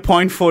 it's only a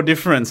 0.4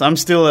 difference. I'm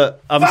still.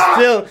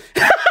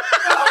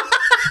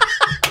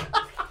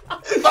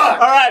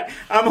 All right,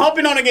 I'm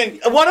hopping on again.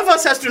 One of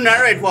us has to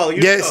narrate while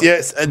you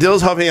Yes.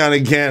 Adil's hopping on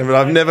again, but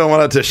I've never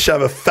wanted to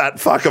shove a fat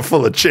fucker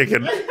full of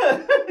chicken.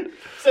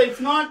 So it's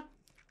not...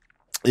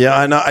 Yeah,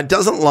 I know. It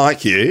doesn't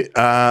like you.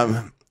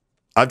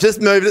 I've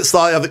just moved it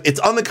slightly. It's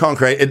on the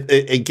concrete.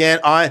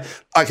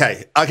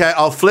 Okay,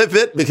 I'll flip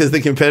it because the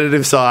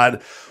competitive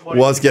side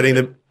was getting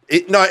the...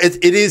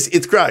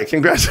 It's great.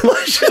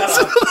 Congratulations.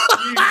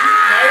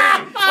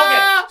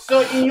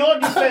 So in your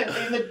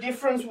defense, the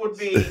difference would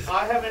be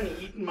I haven't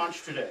eaten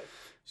much today.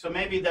 So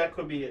maybe that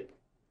could be it.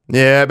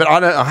 Yeah, but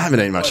I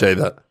haven't eaten much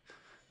either.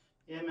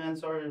 Yeah, man,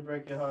 sorry to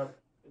break your heart.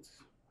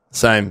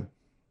 Same.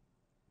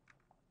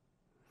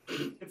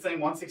 It's saying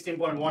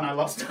 116.1. I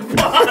lost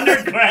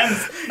 100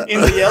 grams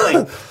in the yelling.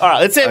 All right,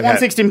 let's say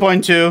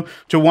 116.2 to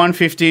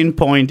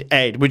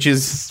 115.8, which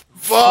is...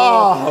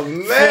 Oh,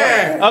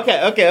 man.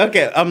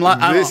 Okay.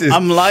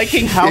 I'm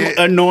liking how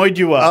annoyed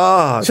you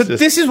are.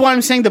 This is why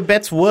I'm saying the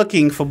bet's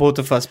working for both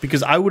of us,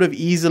 because I would have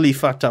easily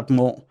fucked up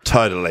more.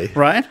 Totally.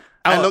 Right?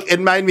 And look, it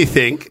made me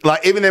think,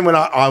 like, even then when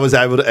I was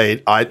able to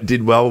eat, I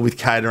did well with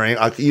catering.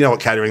 You know what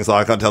catering's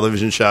like on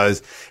television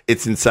shows.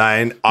 It's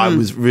insane. I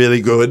was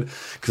really good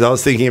because I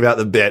was thinking about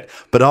the bet.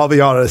 But I'll be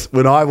honest,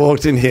 when I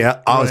walked in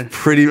here, I was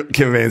pretty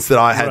convinced that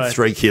I had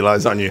 3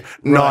 kilos on you.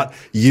 Not,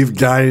 you've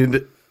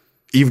gained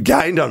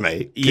on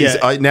me.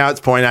 Yeah. Now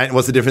it's 0.8.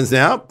 What's the difference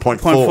now?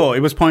 0.4.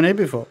 It was 0.8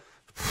 before.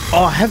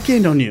 Oh, I have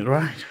gained on you.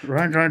 Right.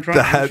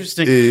 That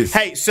interesting. Is...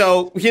 Hey,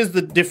 so here's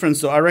the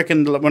difference. So I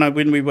reckon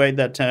when we weighed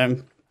that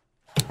time,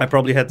 I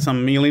probably had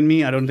some meal in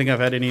me. I don't think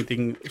I've had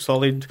anything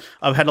solid.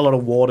 I've had a lot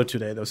of water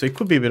today, though, so it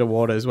could be a bit of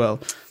water as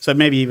well. So it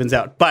maybe evens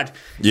out. But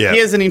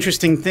here's an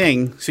interesting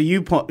thing. So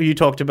you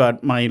talked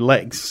about my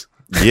legs.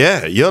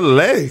 Yeah, your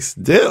legs,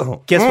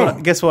 Dill.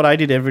 Guess what I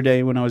did every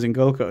day when I was in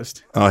Gold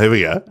Coast? Oh, here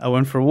we go. I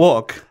went for a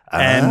walk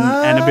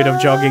and a bit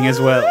of jogging as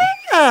well.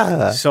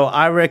 Yeah. So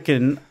I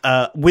reckon,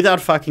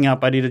 without fucking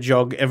up, I did a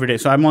jog every day.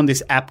 So I'm on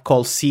this app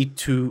called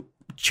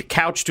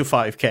Couch to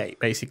 5K,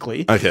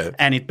 basically. Okay.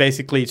 And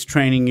it's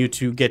training you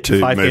to get to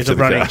 5K of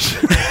running.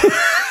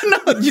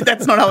 No,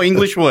 that's not how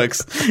English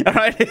works. All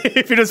right.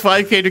 If it was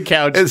 5K to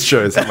couch. It's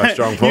true. It's not my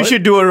strong point. You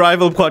should do a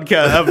rival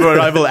podcast, a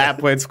rival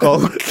app where it's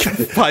called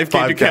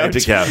 5K to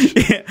couch.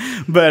 Yeah.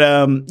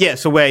 But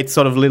so where it's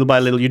sort of little by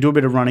little, you do a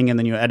bit of running and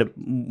then you add a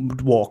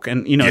walk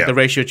and, the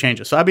ratio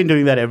changes. So I've been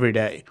doing that every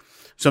day.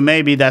 So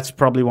maybe that's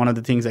probably one of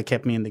the things that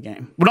kept me in the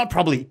game. Well, not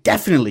probably,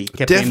 definitely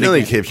kept me in the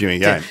game. Kept you in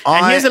the game.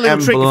 And here's a little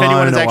trick if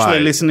anyone is actually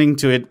listening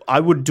to it. I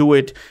would do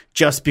it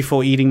just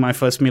before eating my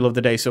first meal of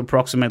the day, so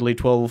approximately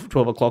 12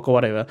 o'clock or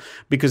whatever,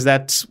 because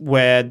that's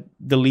where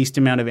the least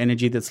amount of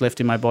energy that's left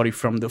in my body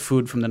from the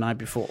food from the night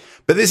before.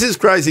 But this is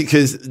crazy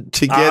because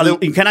together...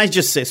 can I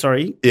just say,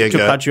 sorry to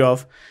cut you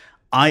off,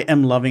 I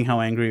am loving how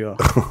angry you are.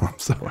 I'm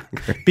so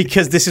angry.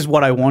 Because this is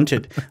what I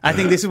wanted. I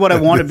think this is what I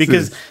wanted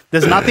because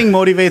there's nothing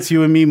motivates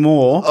you and me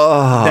more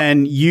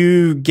than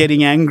you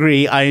getting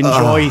angry. I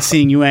enjoy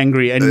seeing you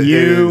angry and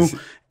you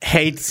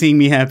hate seeing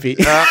me happy.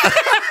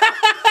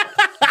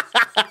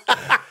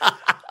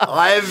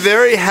 I am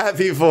very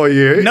happy for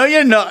you. No,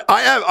 you're not.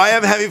 I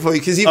am happy for you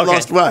because you've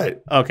lost weight.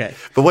 Okay.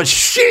 But what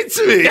shits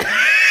me...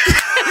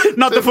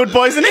 Not the food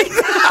poisoning?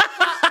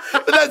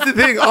 But that's the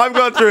thing. I've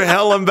gone through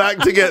hell and back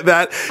to get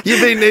that.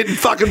 You've been eating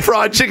fucking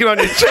fried chicken on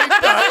your cheek,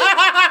 though.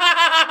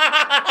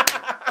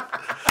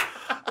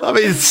 I've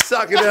been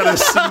sucking out a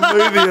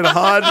smoothie and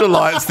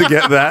hydrolytes to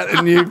get that,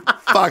 and you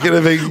fucking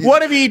have been...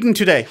 What have you eaten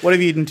today?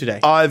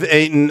 I've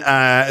eaten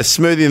a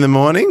smoothie in the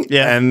morning,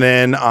 and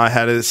then I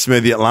had a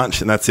smoothie at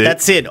lunch, and that's it.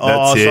 That's it. So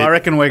I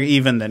reckon we're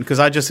even then, because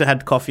I just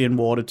had coffee and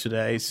water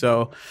today,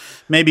 so...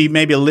 Maybe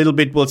a little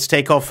bit. Let's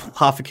take off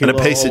half a kilo. And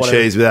a piece of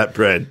cheese without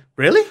bread.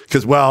 Really?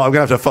 Because, I'm going to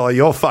have to follow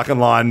your fucking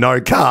line,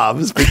 no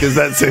carbs, because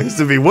that seems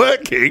to be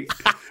working.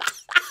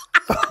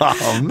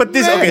 But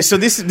this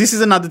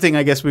is another thing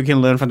I guess we can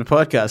learn from the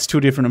podcast.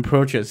 2 different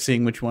approaches,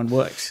 seeing which one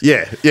works.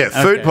 Yeah.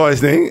 Food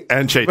poisoning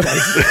and cheat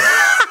days.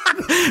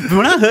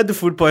 When I heard the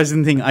food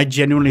poisoning thing, I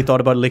genuinely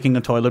thought about licking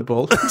a toilet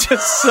bowl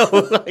just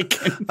so I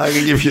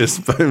can give you a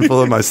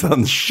spoonful of my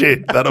son's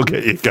shit. That'll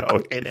get you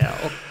going.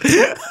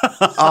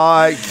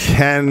 I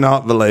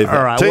cannot believe it.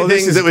 Right, Two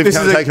things that we've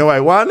come to take away.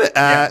 One,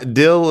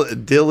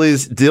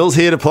 Dill's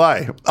here to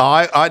play.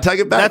 I take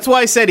it back. That's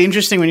why I said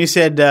interesting when you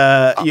said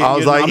I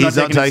was like, he's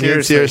not taking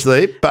it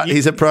seriously, but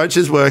his approach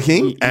is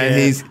working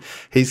and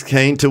he's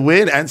keen to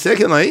win. And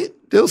secondly,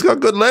 Dill's got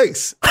good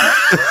legs.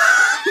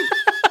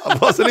 I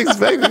wasn't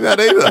expecting that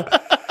either.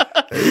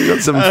 He's got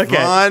some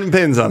fine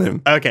pins on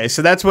him. Okay,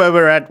 so that's where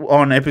we're at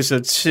on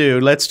episode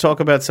 2. Let's talk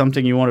about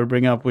something you wanted to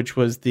bring up, which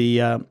was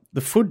the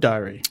food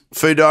diary.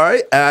 Food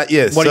diary?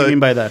 Yes. What do you mean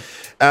by that?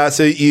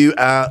 So you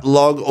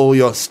log all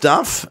your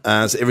stuff,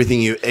 so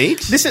everything you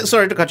eat.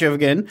 Sorry to cut you off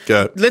again.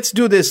 Go. Let's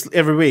do this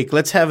every week.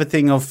 Let's have a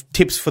thing of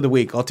tips for the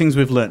week or things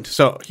we've learned.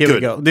 So here we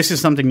go. This is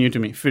something new to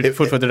me. Food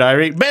for the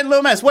diary. Ben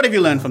Lomas, what have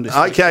you learned from this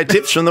week? Okay,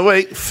 tips from the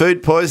week.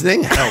 Food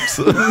poisoning helps.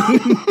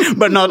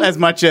 But not as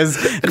much as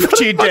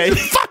cheat day.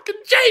 Fucking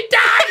cheat day!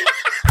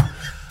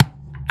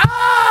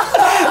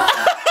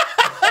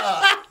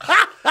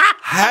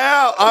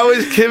 How? I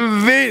was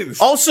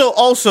convinced.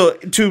 Also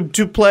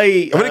to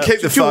play. I'm going to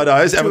keep the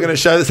photos and we're going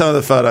to show some of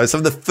the photos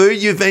of the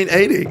food you've been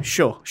eating.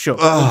 Sure.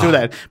 We'll do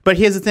that. But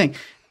here's the thing.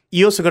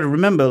 You also got to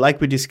remember,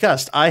 like we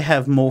discussed, I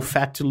have more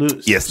fat to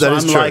lose. Yes, that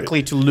is true. I'm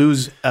likely to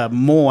lose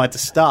more at the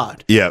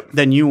start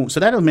than you.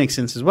 So that'll make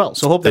sense as well.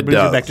 So I hope that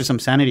brings you back to some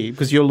sanity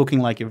because you're looking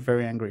like you're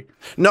very angry.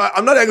 No,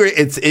 I'm not angry.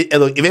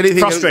 Look, if anything...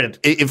 Frustrated.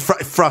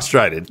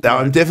 Frustrated.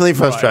 Right. I'm definitely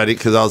frustrated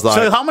because I was like...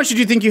 So how much did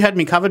you think you had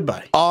me covered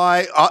by?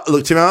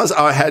 Look, to be honest,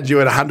 I had you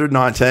at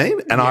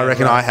 119 and I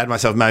reckon I had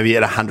myself maybe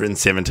at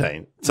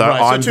 117. So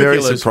I'm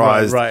very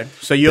surprised. Right.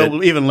 So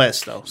you're even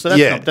less though. So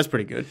that's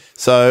pretty good.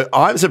 So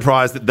I'm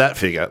surprised at that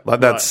figure. Like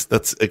that's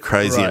a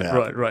crazy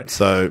amount. Right.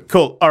 So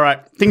cool. All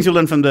right. Things you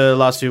learned from the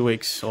last 2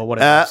 weeks or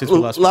whatever.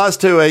 Since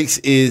last 2 weeks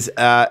is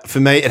for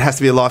me. It has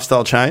to be a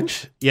lifestyle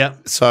change. Yeah.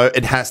 So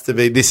it has to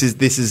be. This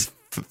is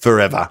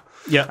forever.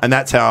 Yeah. And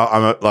that's how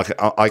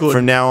I'm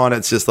from now on.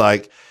 It's just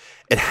like.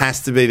 It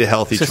has to be the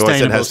healthy choice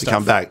that has to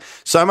come back.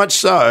 So much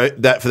so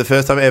that for the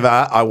first time ever,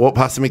 I walked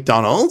past a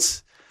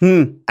McDonald's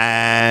and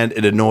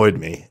it annoyed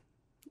me,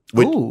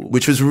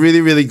 which was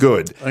really, really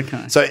good.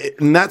 Okay. So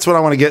and that's what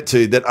I want to get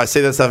to, that I see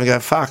that stuff and go,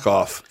 fuck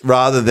off,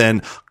 rather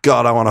than,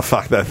 God, I want to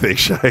fuck that thick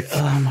shake.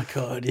 Oh, my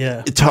God,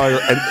 yeah.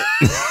 Totally.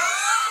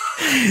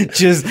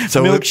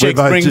 So milkshake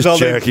brings just all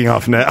jerking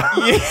off now.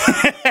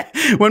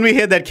 Yeah. When we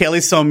hear that Kelly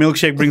song,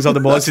 "Milkshake brings all the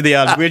boys to the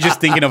yard," we're just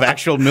thinking of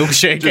actual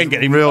milkshake and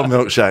getting real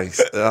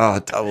milkshakes. Oh,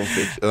 double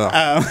fish.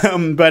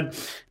 Oh. But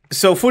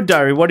so food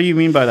diary, what do you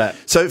mean by that?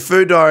 So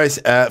food diaries,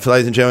 for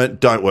ladies and gentlemen,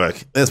 don't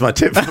work. That's my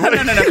tip. No,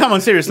 come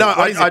on, seriously. No,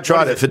 I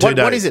tried it for 2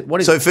 days.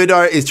 What is it? So food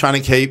diary is trying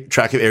to keep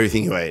track of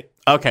everything you eat.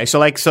 Okay, so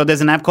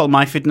there's an app called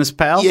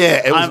MyFitnessPal.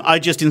 Yeah. I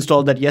just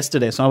installed that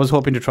yesterday, so I was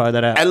hoping to try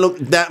that out. And look,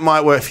 that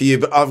might work for you,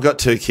 but I've got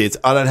 2 kids.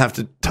 I don't have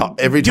to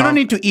every time. You don't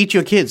need to eat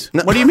your kids.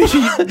 No. What do you mean?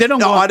 They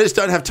don't I just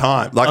don't have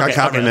time. Like, I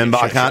can't remember.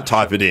 Sure, I can't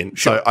type it in.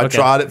 So I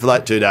tried it for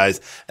like 2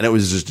 days, and it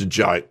was just a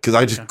joke because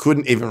I just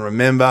couldn't even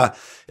remember.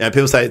 You know,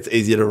 people say it's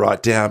easier to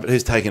write down, but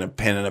who's taking a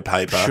pen and a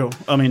paper? Sure.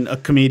 I mean, a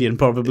comedian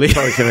probably.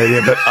 Probably a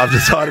comedian, but I've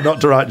decided not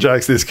to write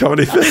jokes this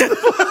comedy festival.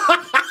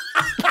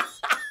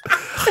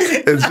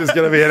 It's just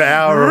going to be an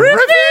hour of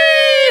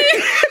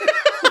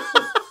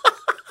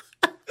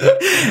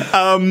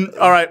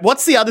all right.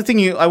 What's the other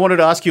thing I wanted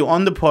to ask you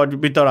on the pod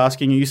without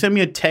asking you? You sent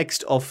me a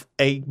text of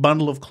a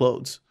bundle of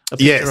clothes.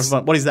 Yes.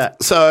 What is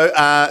that? So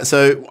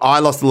I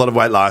lost a lot of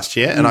weight last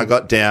year, and I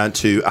got down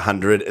to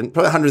 100 and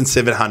probably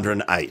 107,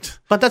 108.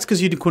 But that's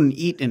because you couldn't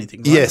eat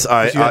anything, right? Yes,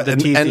 you had the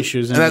teeth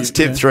issues, and that's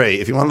tip 3.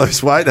 If you want to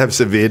lose weight, have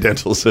severe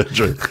dental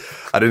surgery.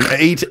 I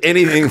didn't eat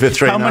anything for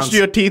 3 months. How much do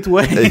your teeth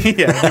weigh?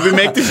 Did we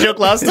make this joke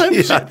last time?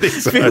 Yeah, I think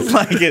so. Feels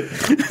like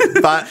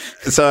it. But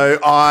so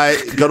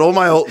I got all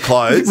my old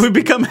clothes. We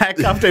become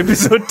hacked after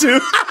episode 2.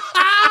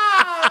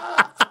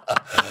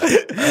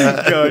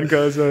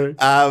 Go on, sorry.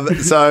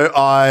 So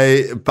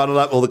I bundled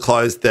up all the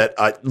clothes that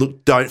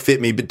don't fit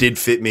me, but did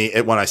fit me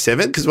at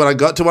 107. Because when I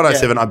got to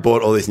 107, I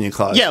bought all these new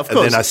clothes. Yeah, of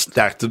course. And then I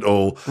stacked it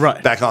all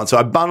back on. So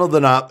I bundled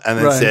them up and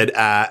then said,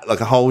 like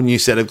a whole new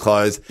set of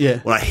clothes. Yeah.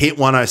 When I hit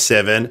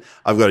 107,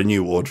 I've got a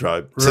new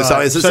wardrobe. Right. So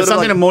it's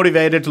something to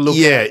motivate it to look.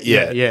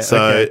 Yeah.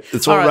 So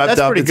it's all wrapped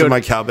up. It's in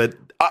my cupboard.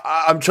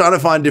 I'm trying to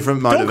find different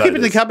motivators. Don't keep it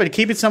in the cupboard.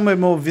 Keep it somewhere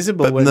more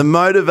visible. But the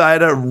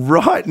motivator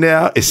right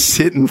now is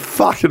sitting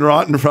fucking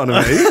right in front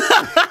of me.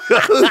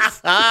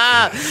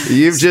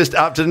 You've just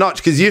upped a notch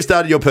because you've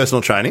started your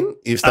personal training.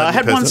 I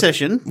had one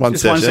session. One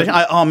session.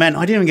 I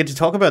didn't even get to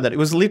talk about that. It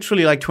was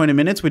literally like 20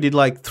 minutes. We did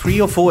like 3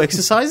 or 4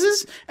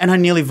 exercises and I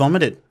nearly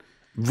vomited.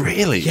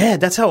 Really? Yeah,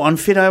 that's how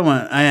unfit I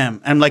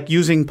am. I'm like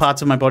using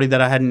parts of my body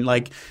that I hadn't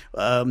like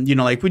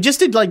we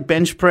just did like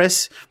bench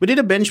press. We did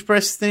a bench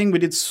press thing. We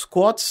did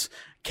squats,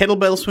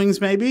 kettlebell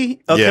swings maybe,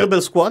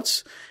 kettlebell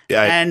squats,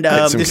 and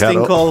this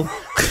thing called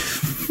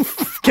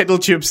kettle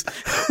chips.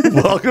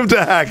 Welcome to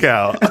Hack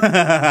Hour.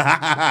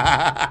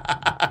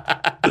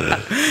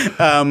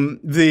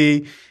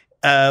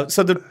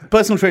 So the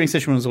personal training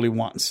session was only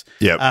once.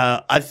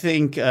 Yeah. I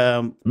think.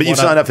 But you've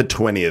signed up for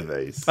 20 of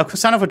these. I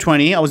signed up for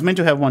 20. I was meant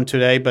to have one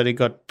today, but it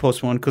got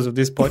postponed because of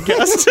this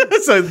podcast.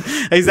 So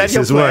is that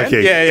your plan?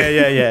 Working.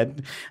 Yeah.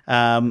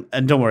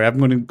 And don't worry, I'm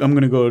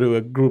gonna go to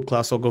a group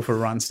class or go for a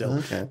run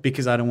still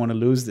because I don't want to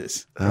lose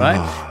this.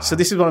 Right. So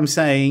this is what I'm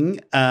saying.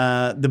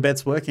 The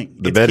bet's working.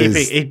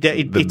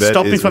 It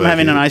stopped me from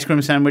having an ice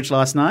cream sandwich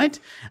last night,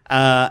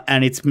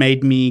 and it's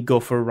made me go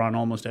for a run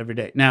almost every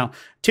day. Now,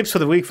 tips for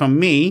the week from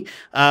me.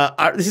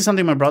 This is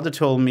something my brother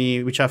told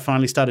me, which I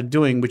finally started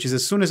doing, which is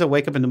as soon as I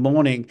wake up in the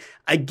morning,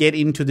 I get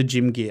into the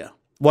gym gear.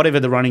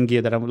 Whatever the running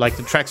gear that I'm like,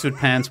 the tracksuit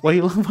pants. Why are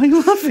you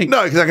laughing?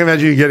 No, because I can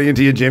imagine you getting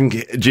into your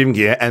gym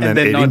gear and then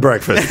eating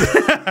breakfast.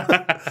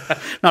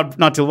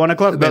 not till 1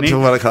 o'clock. Not till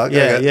 1 o'clock.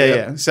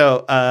 Yeah.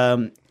 So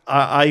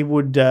I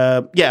would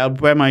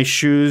wear my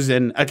shoes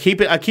and I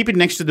keep it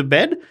next to the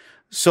bed.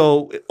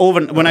 So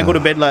when I go to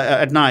bed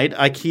at night,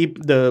 I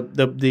keep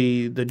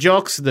the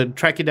jocks, the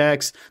tracky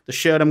decks, the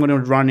shirt I'm going to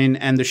run in,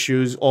 and the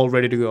shoes all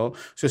ready to go.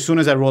 So as soon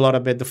as I roll out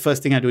of bed, the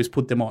first thing I do is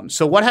put them on.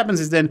 So what happens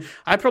is then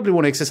I probably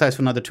want to exercise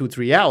for another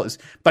 2-3 hours,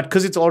 but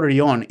because it's already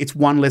on, it's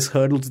one less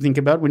hurdle to think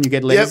about when you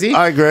get lazy. Yep,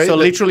 I agree. So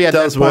literally at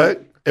that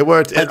point, it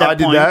worked. I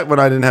did that when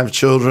I didn't have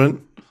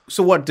children.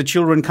 So what? The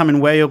children come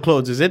and wear your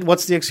clothes, is it?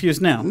 What's the excuse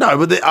now? No,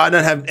 but I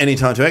don't have any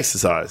time to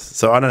exercise,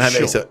 so I don't have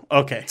exercise.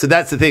 Okay. So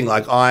that's the thing.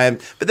 Like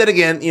but then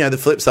again, the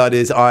flip side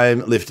is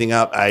I'm lifting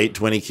up a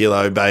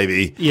 20-kilo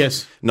baby.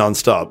 Yes.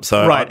 Non-stop.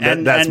 So right.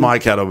 that's my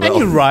kettlebell. And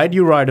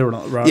you ride or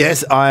not? Right?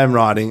 Yes, I am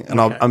riding,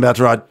 and I'm about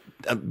to ride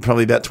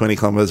probably about 20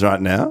 kilometers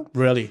right now.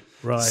 Really?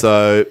 Right.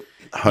 So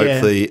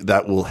hopefully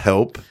that will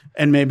help.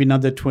 And maybe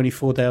another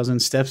 24,000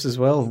 steps as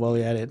well while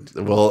you're at it.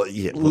 Well,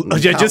 yeah. I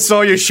just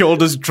saw your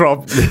shoulders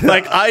drop.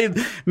 Like, I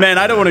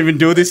don't want to even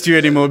do this to you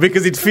anymore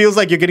because it feels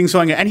like you're getting so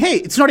angry. And hey,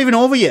 it's not even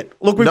over yet.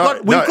 Look, we've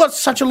got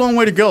such a long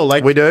way to go.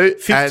 Like, we do.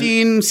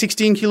 16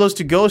 kilos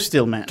to go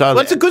still, man. Totally.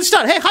 Well, it's a good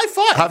start. Hey, high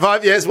five. High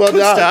five, yes. Well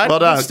done. Well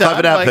done. Clap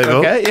it out,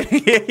 people.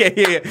 Okay.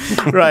 Yeah.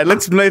 Right.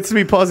 Let's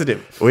be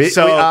positive. We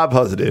are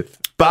positive.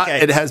 But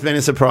it has been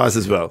a surprise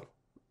as well.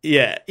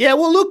 Yeah. Yeah.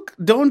 Well, look,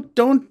 don't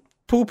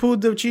poo-poo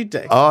the cheat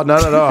day. Oh, no.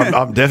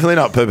 I'm definitely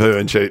not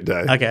poo-pooing cheat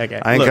day.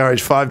 Okay. I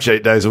encourage 5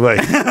 cheat days a week.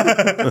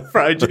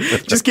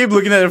 Just keep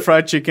looking at a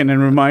fried chicken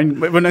and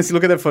when I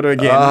look at that photo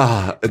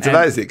again. It's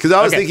amazing. Because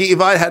I was thinking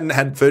if I hadn't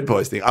had food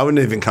poisoning, I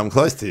wouldn't even come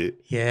close to you.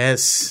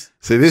 Yes.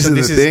 So this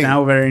is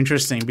now very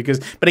interesting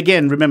but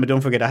again, remember,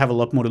 don't forget, I have a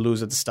lot more to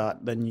lose at the start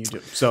than you do.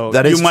 So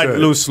that you might true.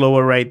 lose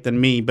slower rate than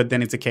me, but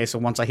then it's a case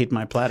of once I hit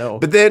my plateau.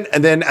 But then,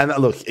 and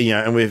look,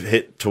 and we've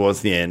hit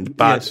towards the end,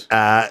 but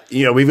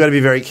we've got to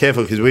be very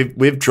careful because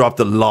we've dropped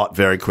a lot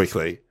very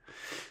quickly.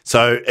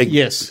 So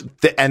yes,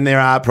 and there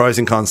are pros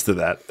and cons to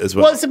that as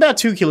well. Well, it's about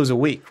 2 kilos a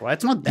week, right?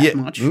 It's not that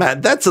much.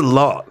 Matt, that's a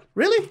lot.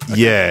 Really?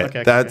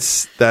 Okay.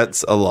 That's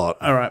a lot.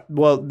 All right.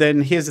 Well,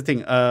 then here's the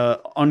thing.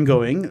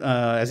 Ongoing,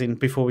 as in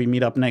before we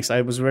meet up next, I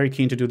was very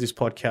keen to do this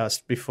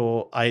podcast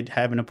before I'd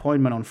have an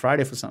appointment on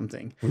Friday for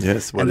something.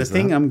 Yes. And the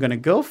thing I'm going to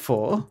go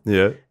for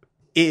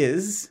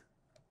is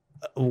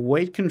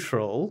weight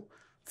control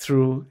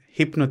through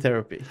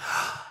hypnotherapy.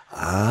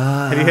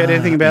 Have you heard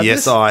anything about this?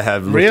 Yes, I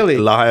have. Really?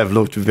 I have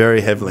looked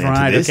very heavily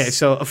into this. Okay.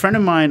 So a friend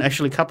of mine,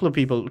 actually a couple of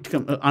people,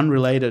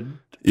 unrelated,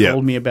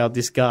 told me about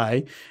this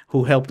guy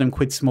who helped them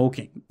quit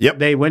smoking. Yep.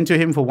 They went to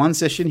him for one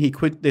session. He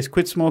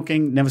quit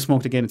smoking, never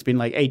smoked again. It's been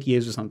like 8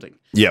 years or something.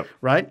 Yep.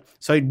 Right?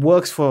 So it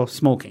works for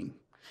smoking.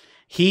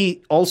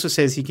 He also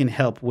says he can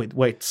help with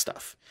weight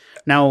stuff.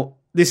 Now,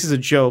 this is a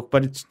joke,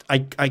 but I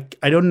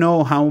don't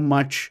know how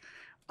much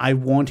I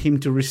want him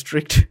to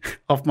restrict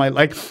off my,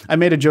 like, I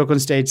made a joke on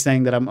stage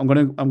saying that I'm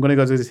gonna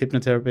go to this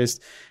hypnotherapist.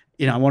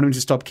 I want him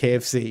to stop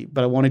KFC,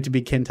 but I want it to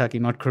be Kentucky,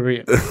 not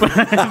Korean. Because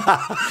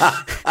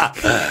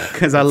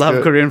I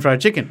love Korean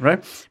fried chicken,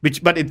 right?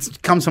 But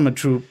it comes from a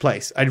true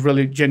place. I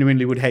really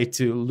genuinely would hate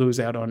to lose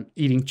out on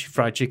eating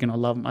fried chicken. I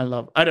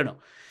don't know.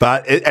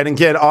 But, and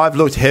again, I've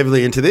looked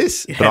heavily into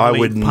this, but I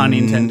would... Pun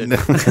intended.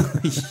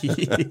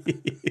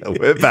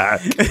 We're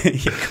back.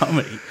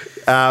 Comedy.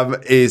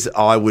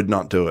 I would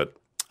not do it.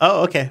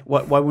 Oh, okay.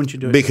 Why wouldn't you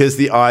do it? Because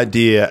the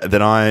idea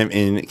that I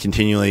am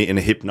continually in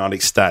a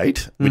hypnotic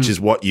state, which is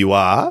what you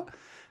are,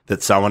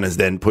 that someone has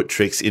then put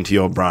tricks into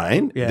your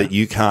brain that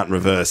you can't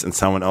reverse and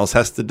someone else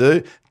has to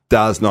do,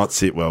 does not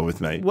sit well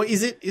with me. What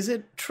is it? Is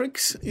it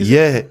tricks?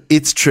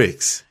 It's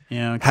tricks.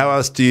 Yeah. Okay. How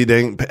else do you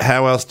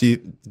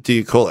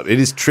call it? It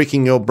is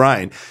tricking your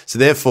brain. So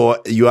therefore,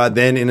 you are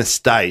then in a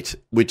state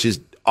which is,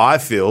 I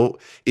feel,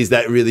 is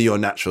that really your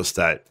natural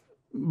state?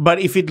 But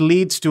if it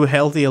leads to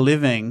healthier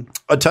living...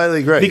 I totally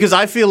agree. Because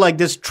I feel like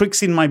there's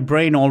tricks in my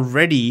brain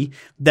already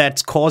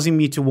that's causing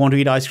me to want to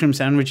eat ice cream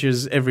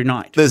sandwiches every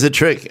night. There's a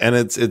trick, and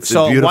it's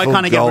so a beautiful why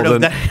can't I get rid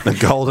of that? a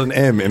golden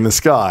M in the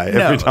sky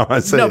every time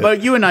I see it. No,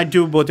 but you and I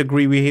do both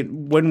agree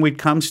when it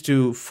comes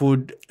to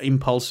food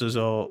impulses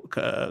or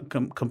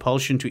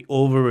compulsion to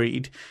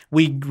overeat,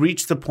 we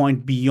reach the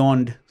point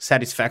beyond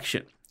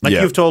satisfaction. Like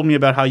you've told me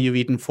about how you've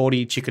eaten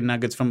 40 chicken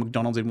nuggets from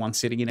McDonald's in one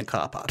sitting in a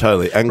car park.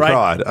 Totally. And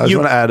cried. I just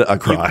want to add, I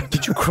cried.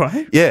 Did you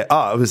cry? Yeah.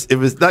 Oh, it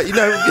was that,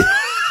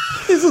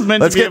 This was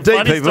meant to be a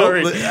funny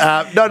story.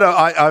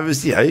 I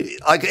was,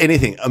 like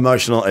anything,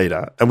 emotional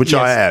eater, which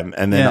I am.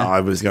 And then I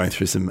was going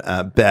through some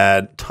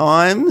bad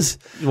times.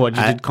 What,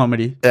 you did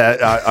comedy?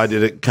 I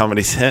did a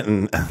comedy set,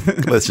 and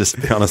let's just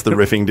be honest, the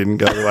riffing didn't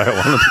go the way I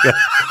wanted to go.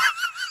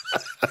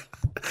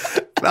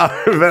 No,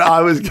 but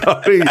I was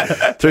going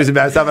through some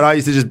bad stuff, and I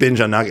used to just binge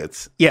on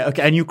nuggets. Yeah,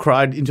 okay, and you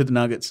cried into the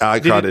nuggets. I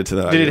cried into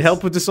the nuggets. Did it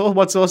help with the sauce?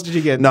 What sauce did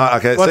you get? No,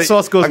 okay. What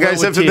sauce goes well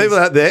so with for cheese? people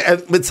out there,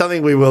 but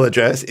something we will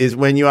address is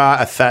when you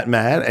are a fat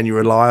man and you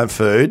rely on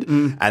food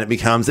and it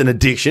becomes an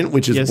addiction,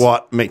 which is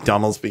what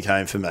McDonald's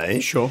became for me.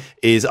 Sure.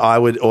 Is I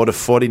would order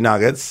 40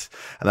 nuggets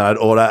and then I'd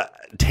order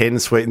 10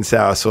 sweet and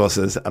sour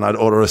sauces, and I'd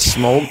order a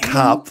small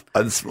cup,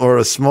 and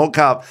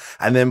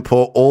then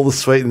pour all the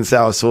sweet and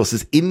sour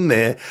sauces in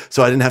there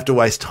so I didn't have to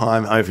waste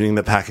time opening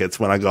the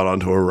packets when I got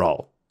onto a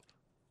roll.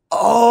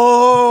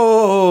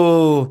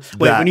 Oh,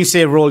 wait, when you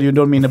say roll, you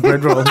don't mean a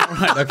bread roll.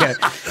 Right, okay.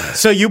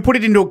 So you put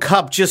it into a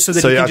cup just so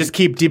that you can just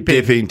keep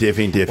dipping.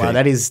 Dipping. Wow,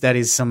 that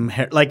is some,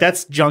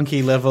 that's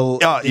junkie level.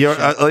 Oh,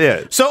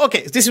 yeah. So,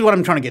 okay, this is what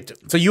I'm trying to get to.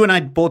 So you and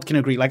I both can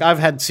agree. Like, I've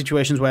had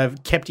situations where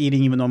I've kept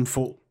eating even though I'm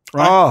full.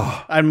 Right?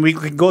 Oh. And we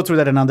can go through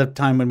that another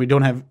time when we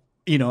don't have,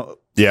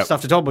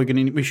 stuff to talk about.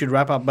 We should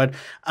wrap up. But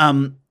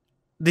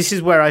this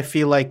is where I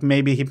feel like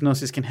maybe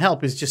hypnosis can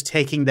help, is just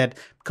taking that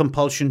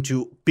compulsion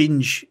to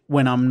binge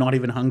when I'm not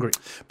even hungry.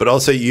 But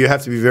also you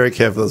have to be very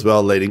careful as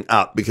well leading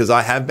up, because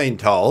I have been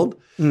told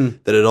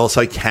that it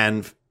also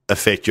can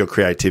affect your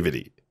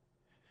creativity.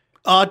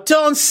 Oh,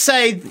 don't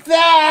say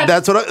that.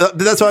 That's what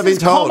I've been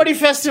told. Comedy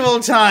festival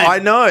time. I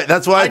know.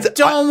 That's why I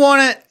don't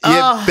want it.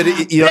 Yeah, but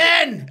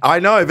Ben! I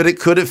know, but it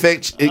could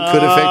affect your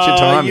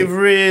timing. You've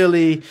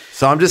really.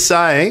 So I'm just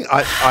saying,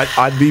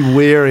 I'd be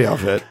wary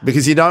of it,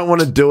 because you don't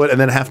want to do it and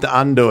then have to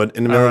undo it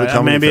in the middle of the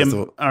comedy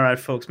festival. All right,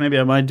 folks. Maybe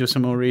I might do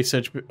some more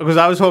research, because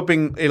I was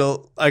hoping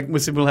we'll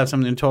have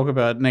something to talk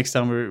about next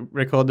time we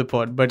record the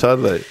pod. But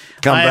totally,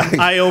 come back.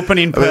 I open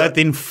in Perth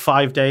in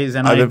 5 days,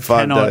 and in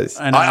 5 days.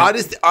 And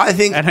I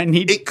think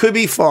it could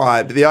be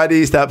 5. But the idea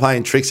you start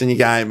playing tricks in your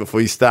game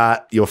before you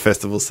start your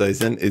festival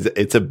season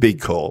it's a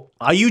big call.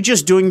 Are you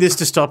just doing this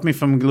to stop me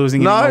from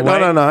losing? No.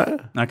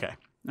 Okay.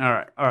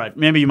 All right.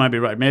 Maybe you might be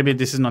right. Maybe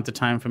this is not the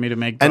time for me to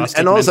make drastic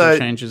and also mental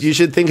changes. You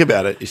should think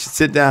about it. You should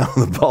sit down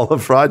with a bowl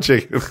of fried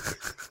chicken.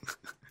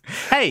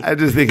 Hey, I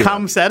just think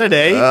come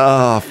Saturday.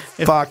 Oh,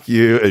 fuck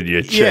you and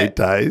your cheat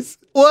days.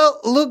 Well,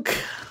 look.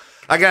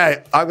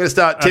 Okay, I'm going to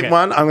start tip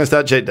 1. I'm going to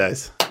start cheat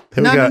days.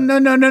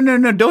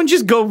 No. Don't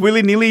just go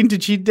willy-nilly into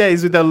cheat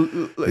days without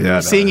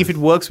seeing if it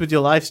works with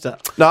your lifestyle.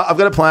 No, I've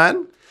got a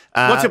plan.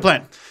 What's your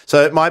plan?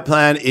 So my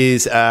plan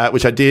is,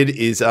 which I did,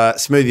 is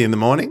smoothie in the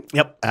morning.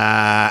 Yep.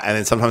 And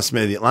then sometimes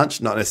smoothie at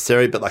lunch, not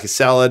necessary, but like a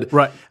salad.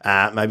 Right.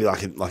 Maybe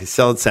like a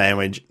salad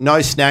sandwich. No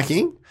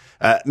snacking.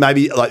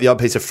 Maybe like the odd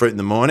piece of fruit in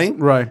the morning.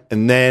 Right.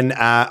 And then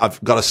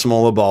I've got a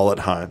smaller bowl at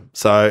home.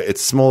 So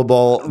it's a smaller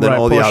bowl than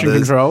all the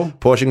others.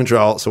 Portion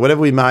control. So whatever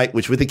we make,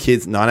 which with the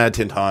kids, 9 out of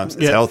 10 times,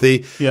 it's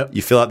healthy. Yep.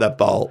 You fill out that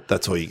bowl,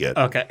 that's all you get.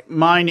 Okay.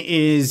 Mine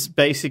is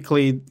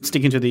basically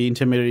sticking to the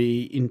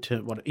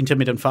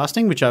intermittent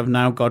fasting, which I've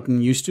now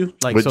gotten used to.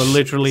 Which so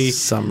literally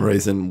some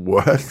reason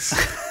works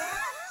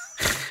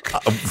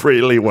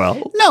really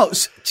well. No.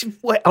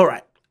 All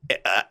right.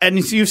 And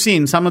you've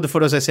seen some of the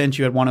photos I sent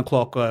you at 1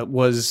 o'clock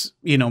was,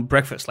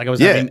 breakfast. Like I was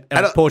having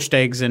poached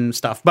eggs and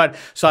stuff. But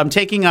so I'm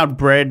taking out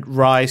bread,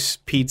 rice,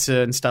 pizza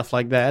and stuff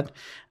like that.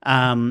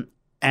 And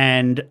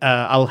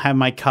I'll have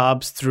my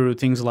carbs through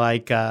things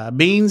like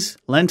beans,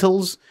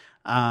 lentils,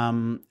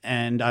 and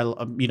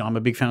I'm a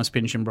big fan of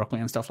spinach and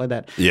broccoli and stuff like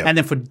that. Yeah. And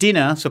then for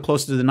dinner, so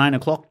close to the 9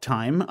 o'clock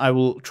time, I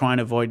will try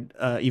and avoid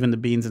even the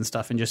beans and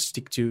stuff and just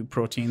stick to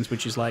proteins,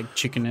 which is like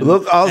chicken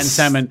and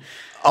salmon.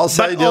 I'll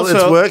say, Dylan,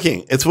 it's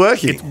working. It's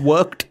working. It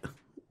worked.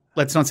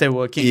 Let's not say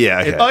working.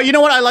 Yeah. Okay. You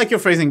know what? I like your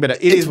phrasing better.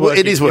 It is working.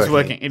 It is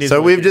working.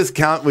 We've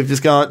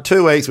just gone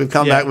 2 weeks. We've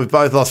come back. We've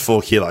both lost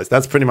 4 kilos.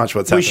 That's pretty much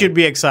what's happening. We should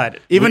be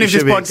excited. Even if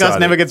this podcast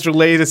never gets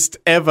released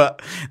ever,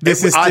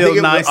 this is still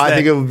nice. I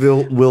think it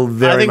will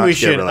very much. I think we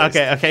should. Get released.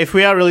 Okay. If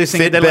we are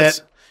releasing it, then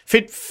let's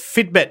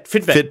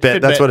Fitbet.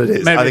 That's what it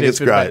is. I think it's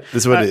great.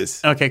 This is what it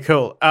is. Okay,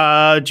 cool.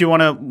 Do you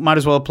want to? Might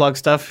as well plug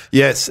stuff.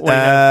 Yes.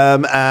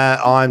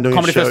 I'm doing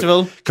Comedy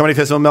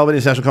Festival, Melbourne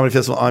International Comedy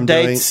Festival. I'm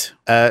Dates.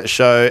 doing a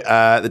show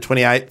the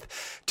 28th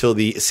till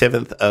the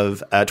 7th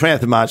of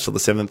 28th of March till the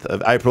 7th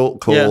of April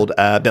called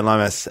Ben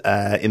Lomas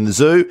in the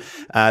Zoo.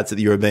 It's at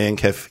the European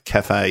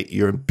Cafe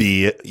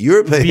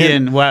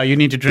European. Wow, you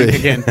need to drink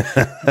again.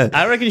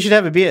 I reckon you should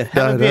have a beer.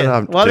 Have a beer.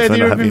 I'm definitely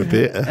not having a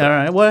beer. All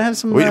right. Well, have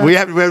some. We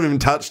haven't even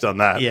touched on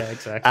that. Yeah,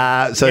 exactly.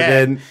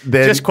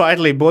 Then just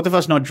quietly, both of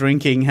us not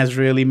drinking has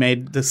really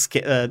made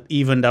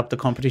evened up the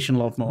competition a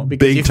lot more.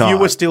 Because if you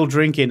were still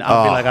drinking,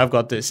 I'd be like, I've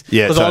got this.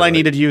 Yeah, because all I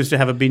needed you is to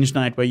have a binge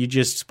night where you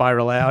just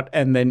spiral out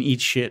and then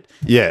eat shit.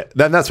 Yeah.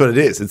 Yeah, that's what it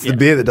is. It's the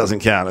beer that doesn't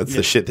count. It's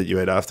the shit that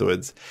you eat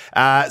afterwards.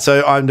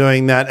 So I'm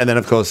doing that. And then,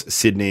 of course,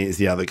 Sydney is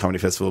the other comedy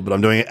festival. But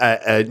I'm doing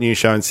a new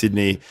show in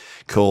Sydney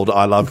called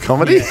I Love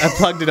Comedy. I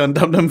plugged it on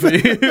Dum Dum for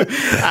you.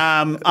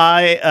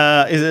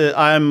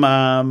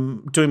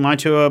 I'm doing my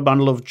tour,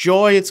 Bundle of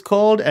Joy, it's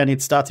called, and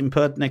it starts in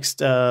Perth next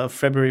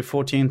February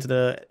 14th to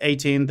the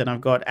 18th. Then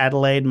I've got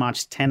Adelaide,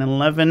 March 10 and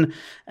 11.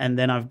 And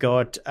then I've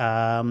got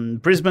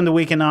Brisbane the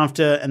weekend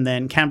after, and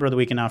then Canberra the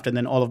weekend after, and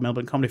then all of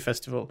Melbourne Comedy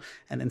Festival.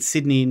 And then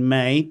Sydney in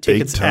May.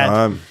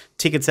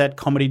 Tickets at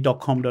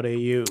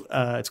comedy.com.au.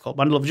 It's called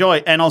Bundle of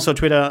Joy. And also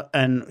Twitter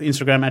and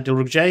Instagram at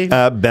Dilruk J.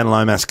 Ben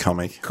Lomas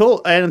Comic.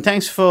 Cool. And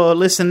thanks for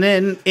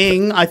listening.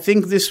 I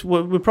think this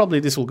will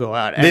go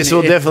out. And this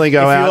will definitely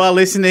go out. If you are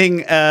listening,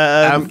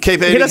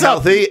 keep eating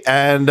healthy.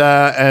 And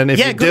if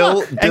you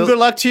good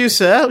luck to you,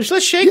 sir.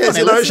 Let's shake on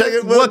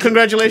it. Well,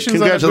 congratulations.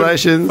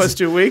 Congratulations. On the first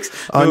 2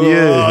 weeks. On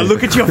you.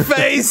 Look at your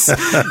face.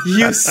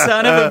 You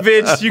son of a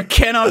bitch. You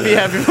cannot be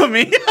happy for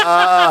me.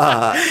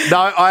 No,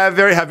 I am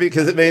very happy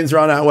because it means we're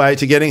on our way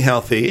to getting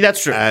healthy.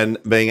 That's true.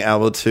 And being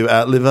able to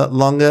live a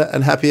longer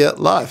and happier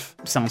life.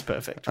 Sounds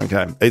perfect.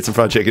 Okay. Eat some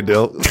fried chicken,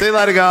 Dill. See you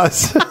later,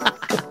 guys.